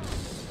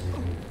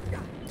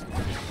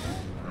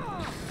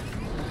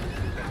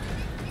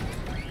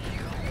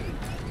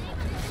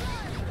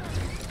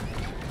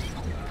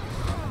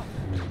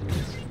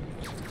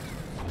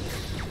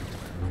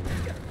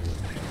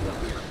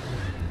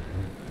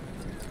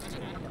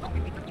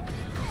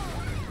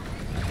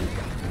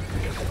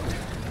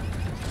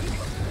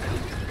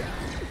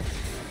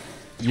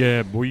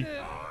 Yeah, boy.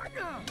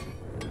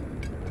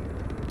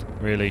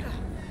 Really?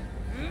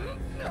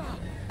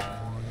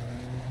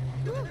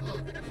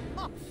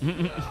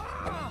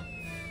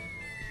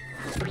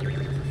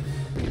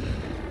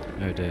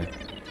 Oh dear.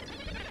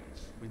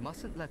 We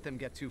mustn't let them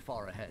get too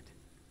far ahead.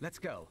 Let's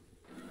go.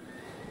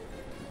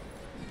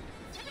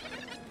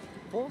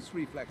 Force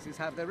reflexes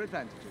have their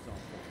advantages on.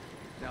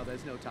 Now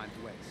there's no time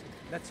to waste.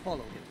 Let's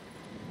follow him.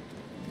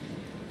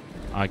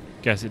 I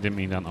guess it didn't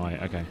mean that way.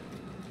 Okay.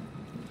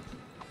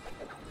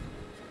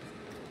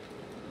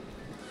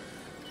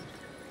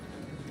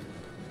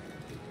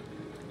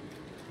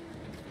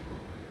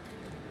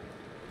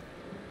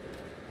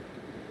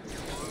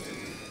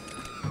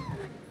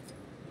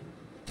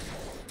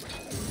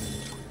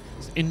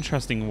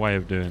 Interesting way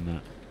of doing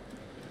that.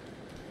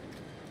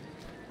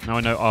 Now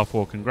I know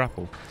R4 can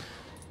grapple.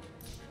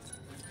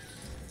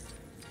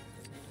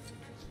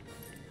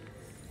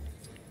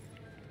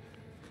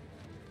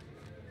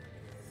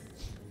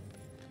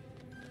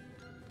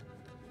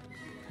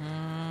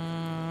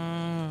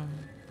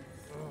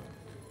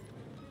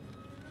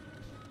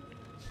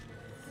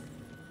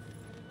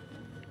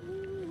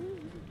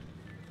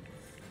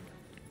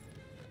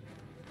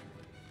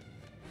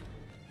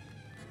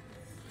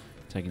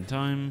 Taking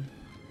time.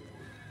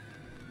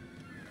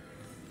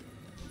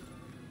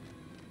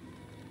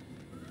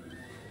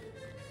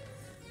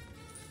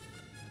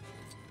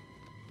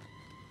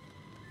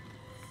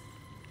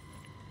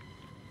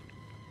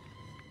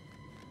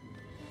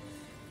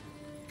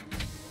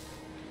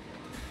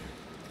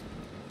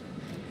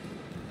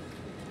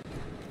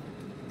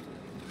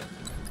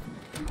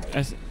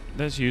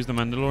 Let's use the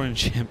Mandalorian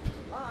ship.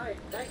 My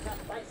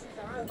databases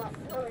are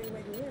overflowing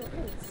with new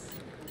hints.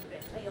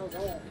 It feels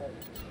awful.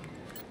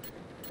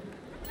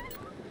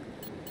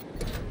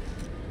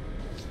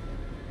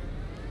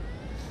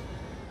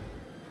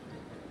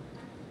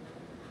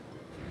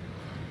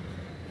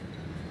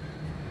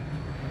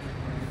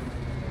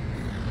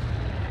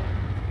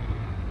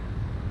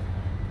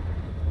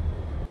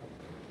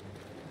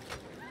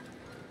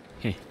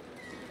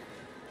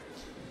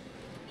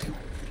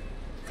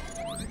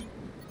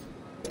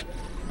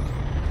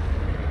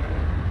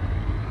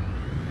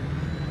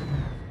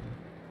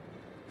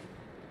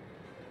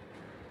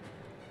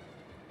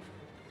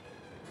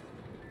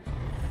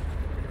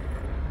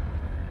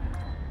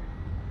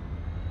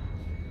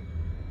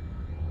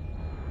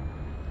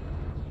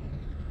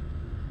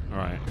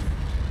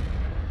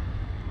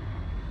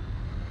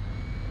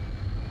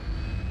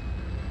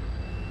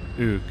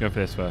 Ooh, go for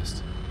this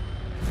first.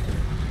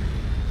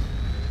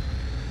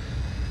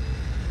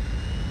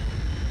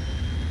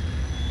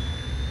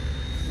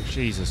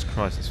 Jesus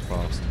Christ, it's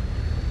fast.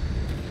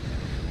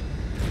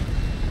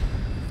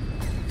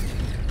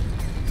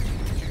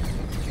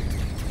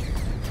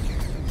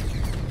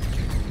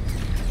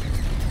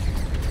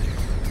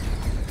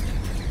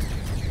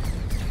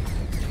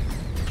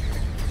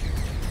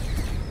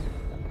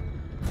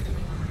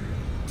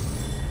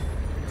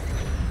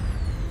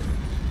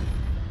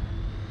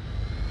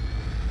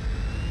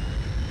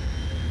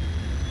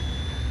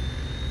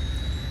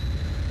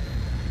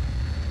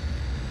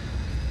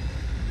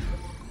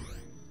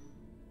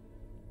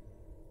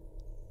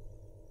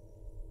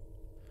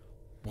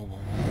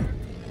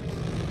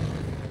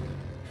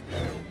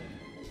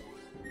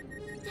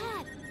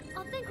 Dad,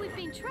 I think we've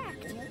been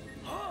tracked.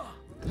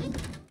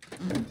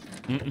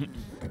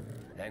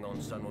 Hang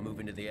on, son. We'll move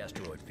into the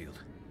asteroid field.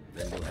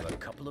 Then we'll have a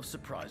couple of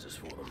surprises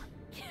for them.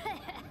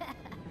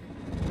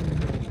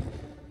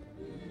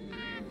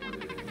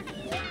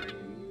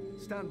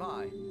 Stand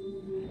by.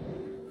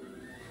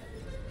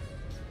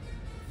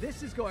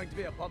 This is going to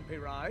be a bumpy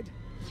ride.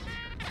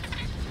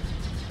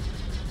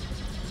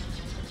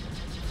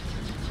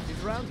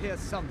 He's around here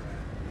somewhere.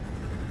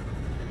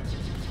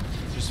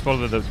 Just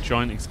follow the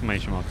giant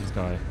exclamation mark in the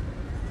sky.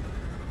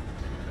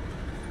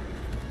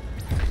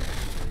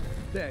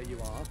 There you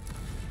are.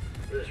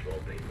 This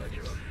won't be much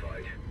of a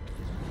fight.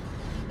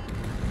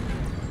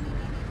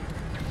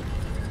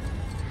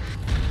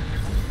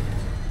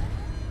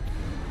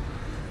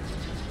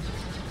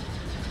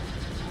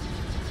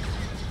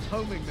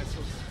 Homing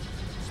missiles.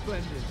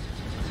 Splendid.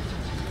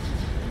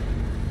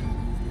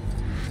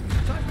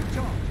 Time for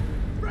charge.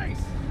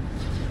 Brace!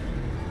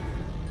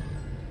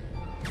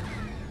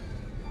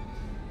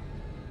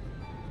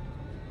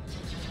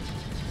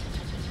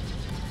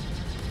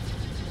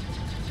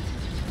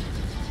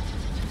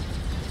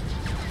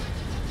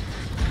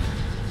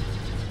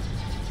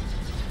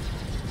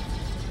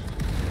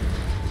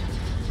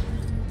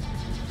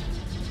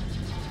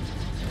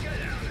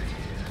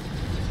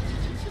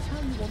 This is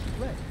how you want to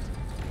play.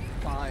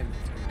 Fine.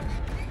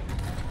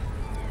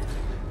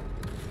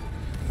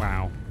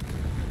 Wow.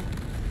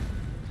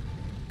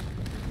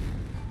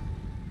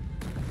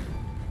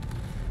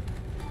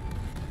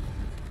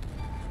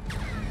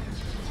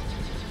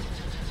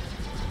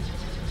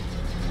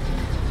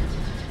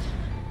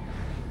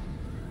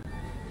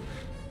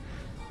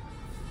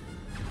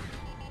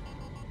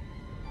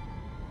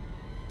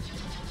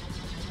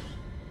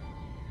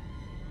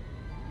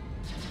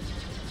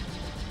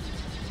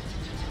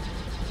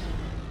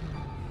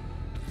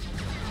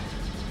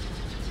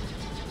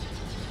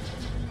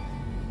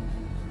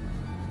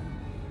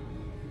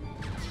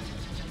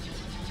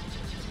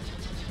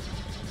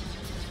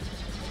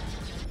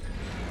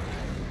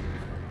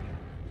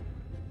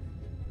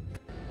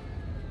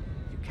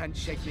 Can't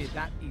shake me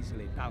that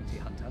easily, bounty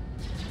hunter.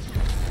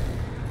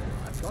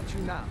 I've got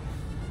you now.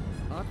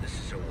 Huh? This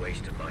is a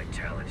waste of my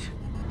talent.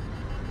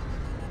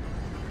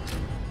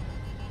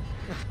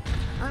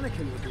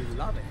 Anakin would be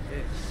loving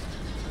this.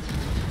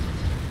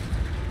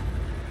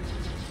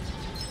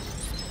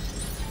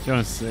 To be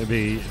honest, it'd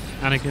be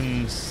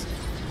Anakin's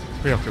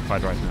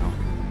preoccupied right now,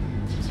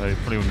 so it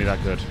probably wouldn't be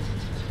that good.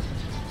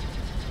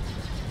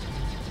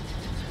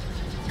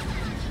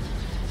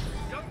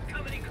 Don't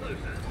come any closer.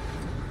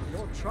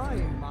 You're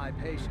trying my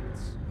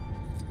patience.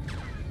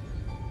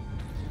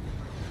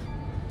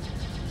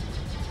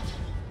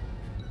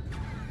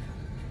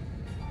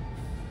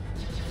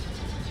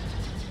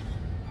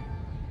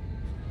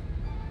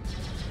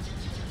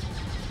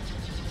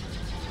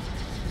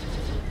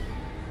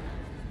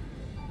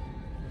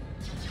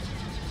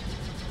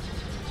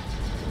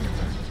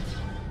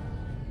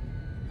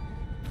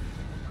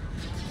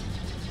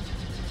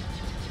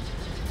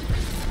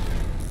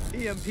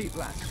 EMP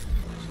blast.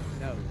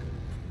 No.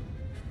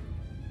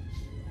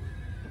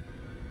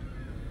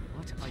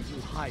 What are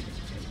you hiding,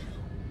 Jacob?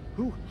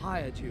 Who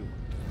hired you?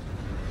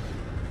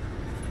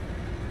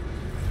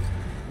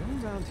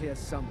 You're around here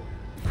somewhere.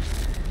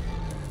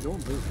 You're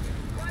moving.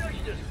 Why don't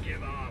you just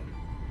give up?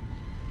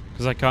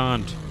 Because I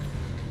can't.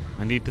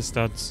 I need the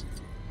studs.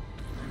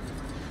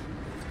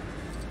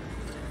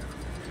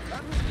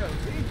 That was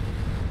cozy.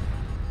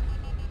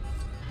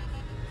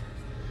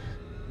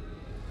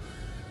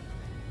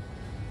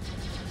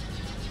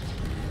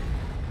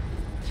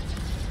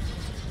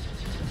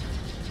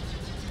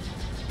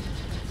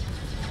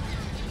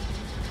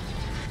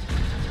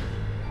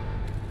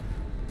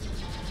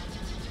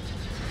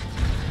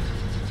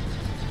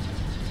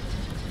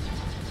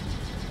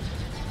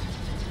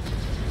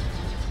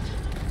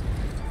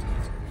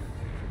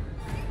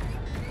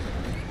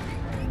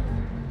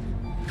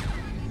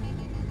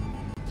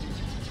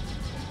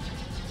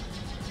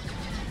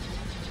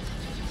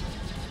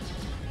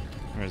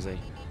 Where is he?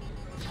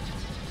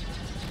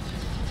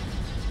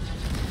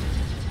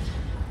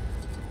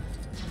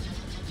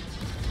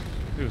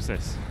 Who was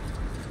this?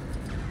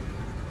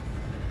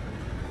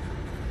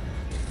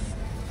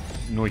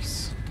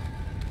 Nice.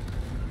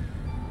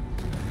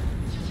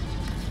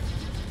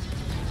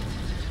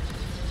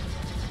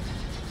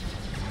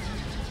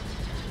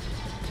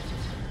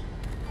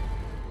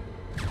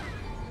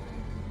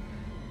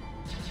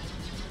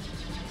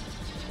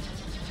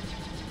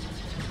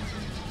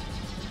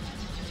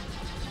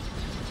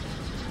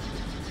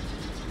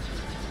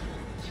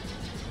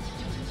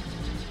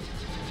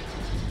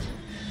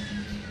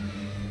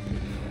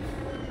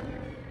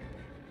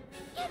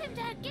 Get him,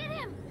 Dad, get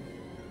him!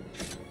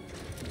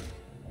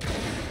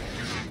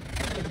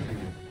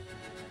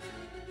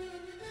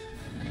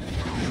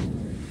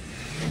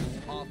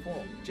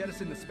 R4,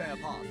 jettison the spare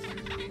parts.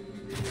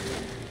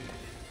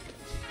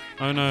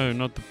 Oh no,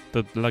 not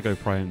the Lego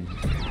prime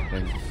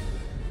thing.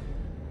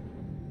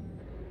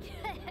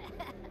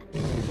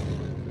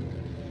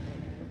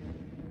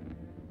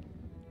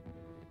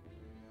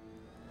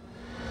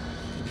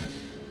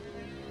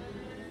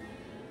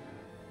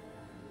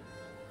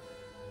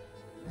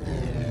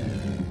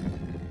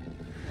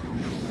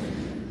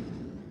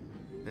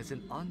 There's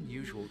an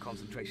unusual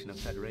concentration of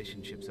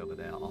Federation ships over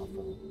there,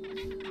 R4.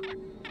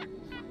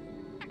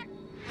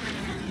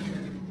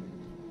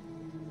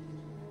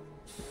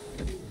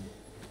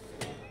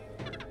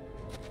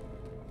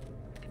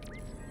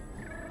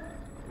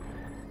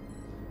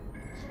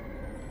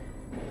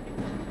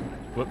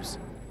 Whoops.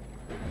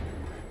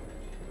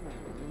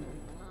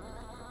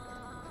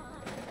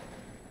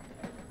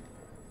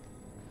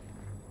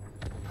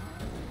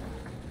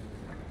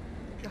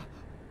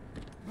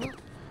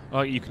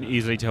 Oh, you can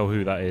easily tell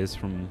who that is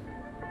from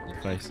the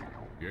face.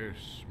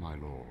 Yes, my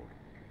lord.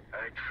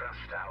 I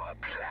trust our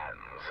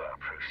plans are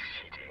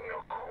proceeding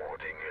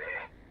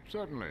accordingly.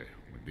 Certainly.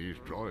 With these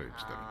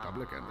droids, the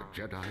Republic and the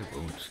Jedi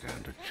won't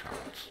stand a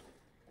chance.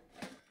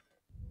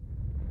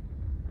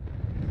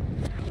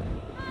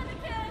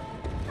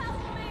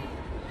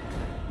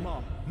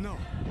 Mom, no.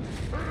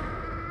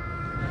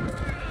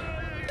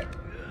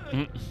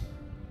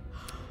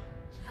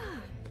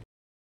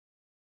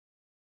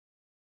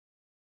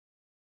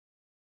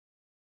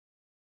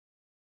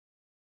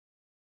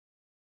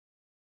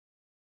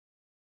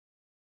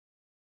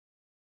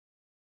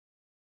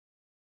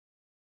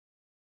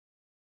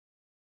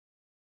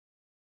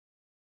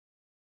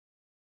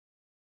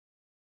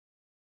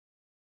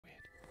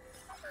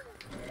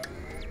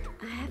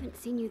 I haven't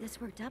seen you this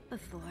worked up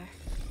before.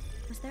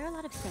 Was there a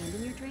lot of sand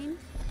in your dream?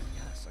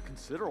 Yes, a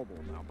considerable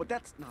amount, but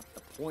that's not the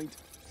point.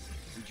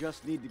 We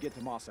just need to get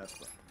to Mos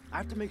Espa. I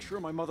have to make sure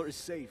my mother is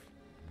safe.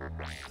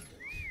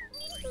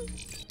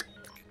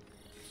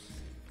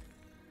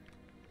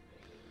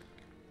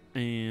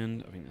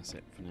 And I think that's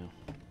it for now.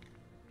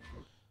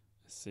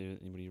 Let's see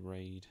if anybody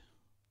raid.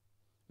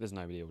 If there's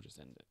nobody, we'll just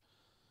end it.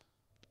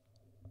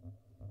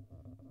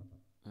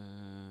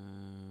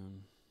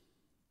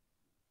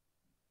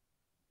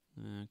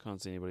 I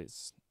can't see anybody.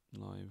 It's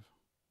live.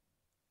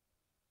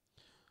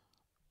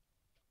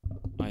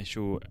 I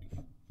shall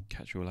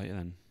catch you all later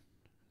then.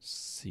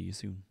 See you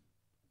soon.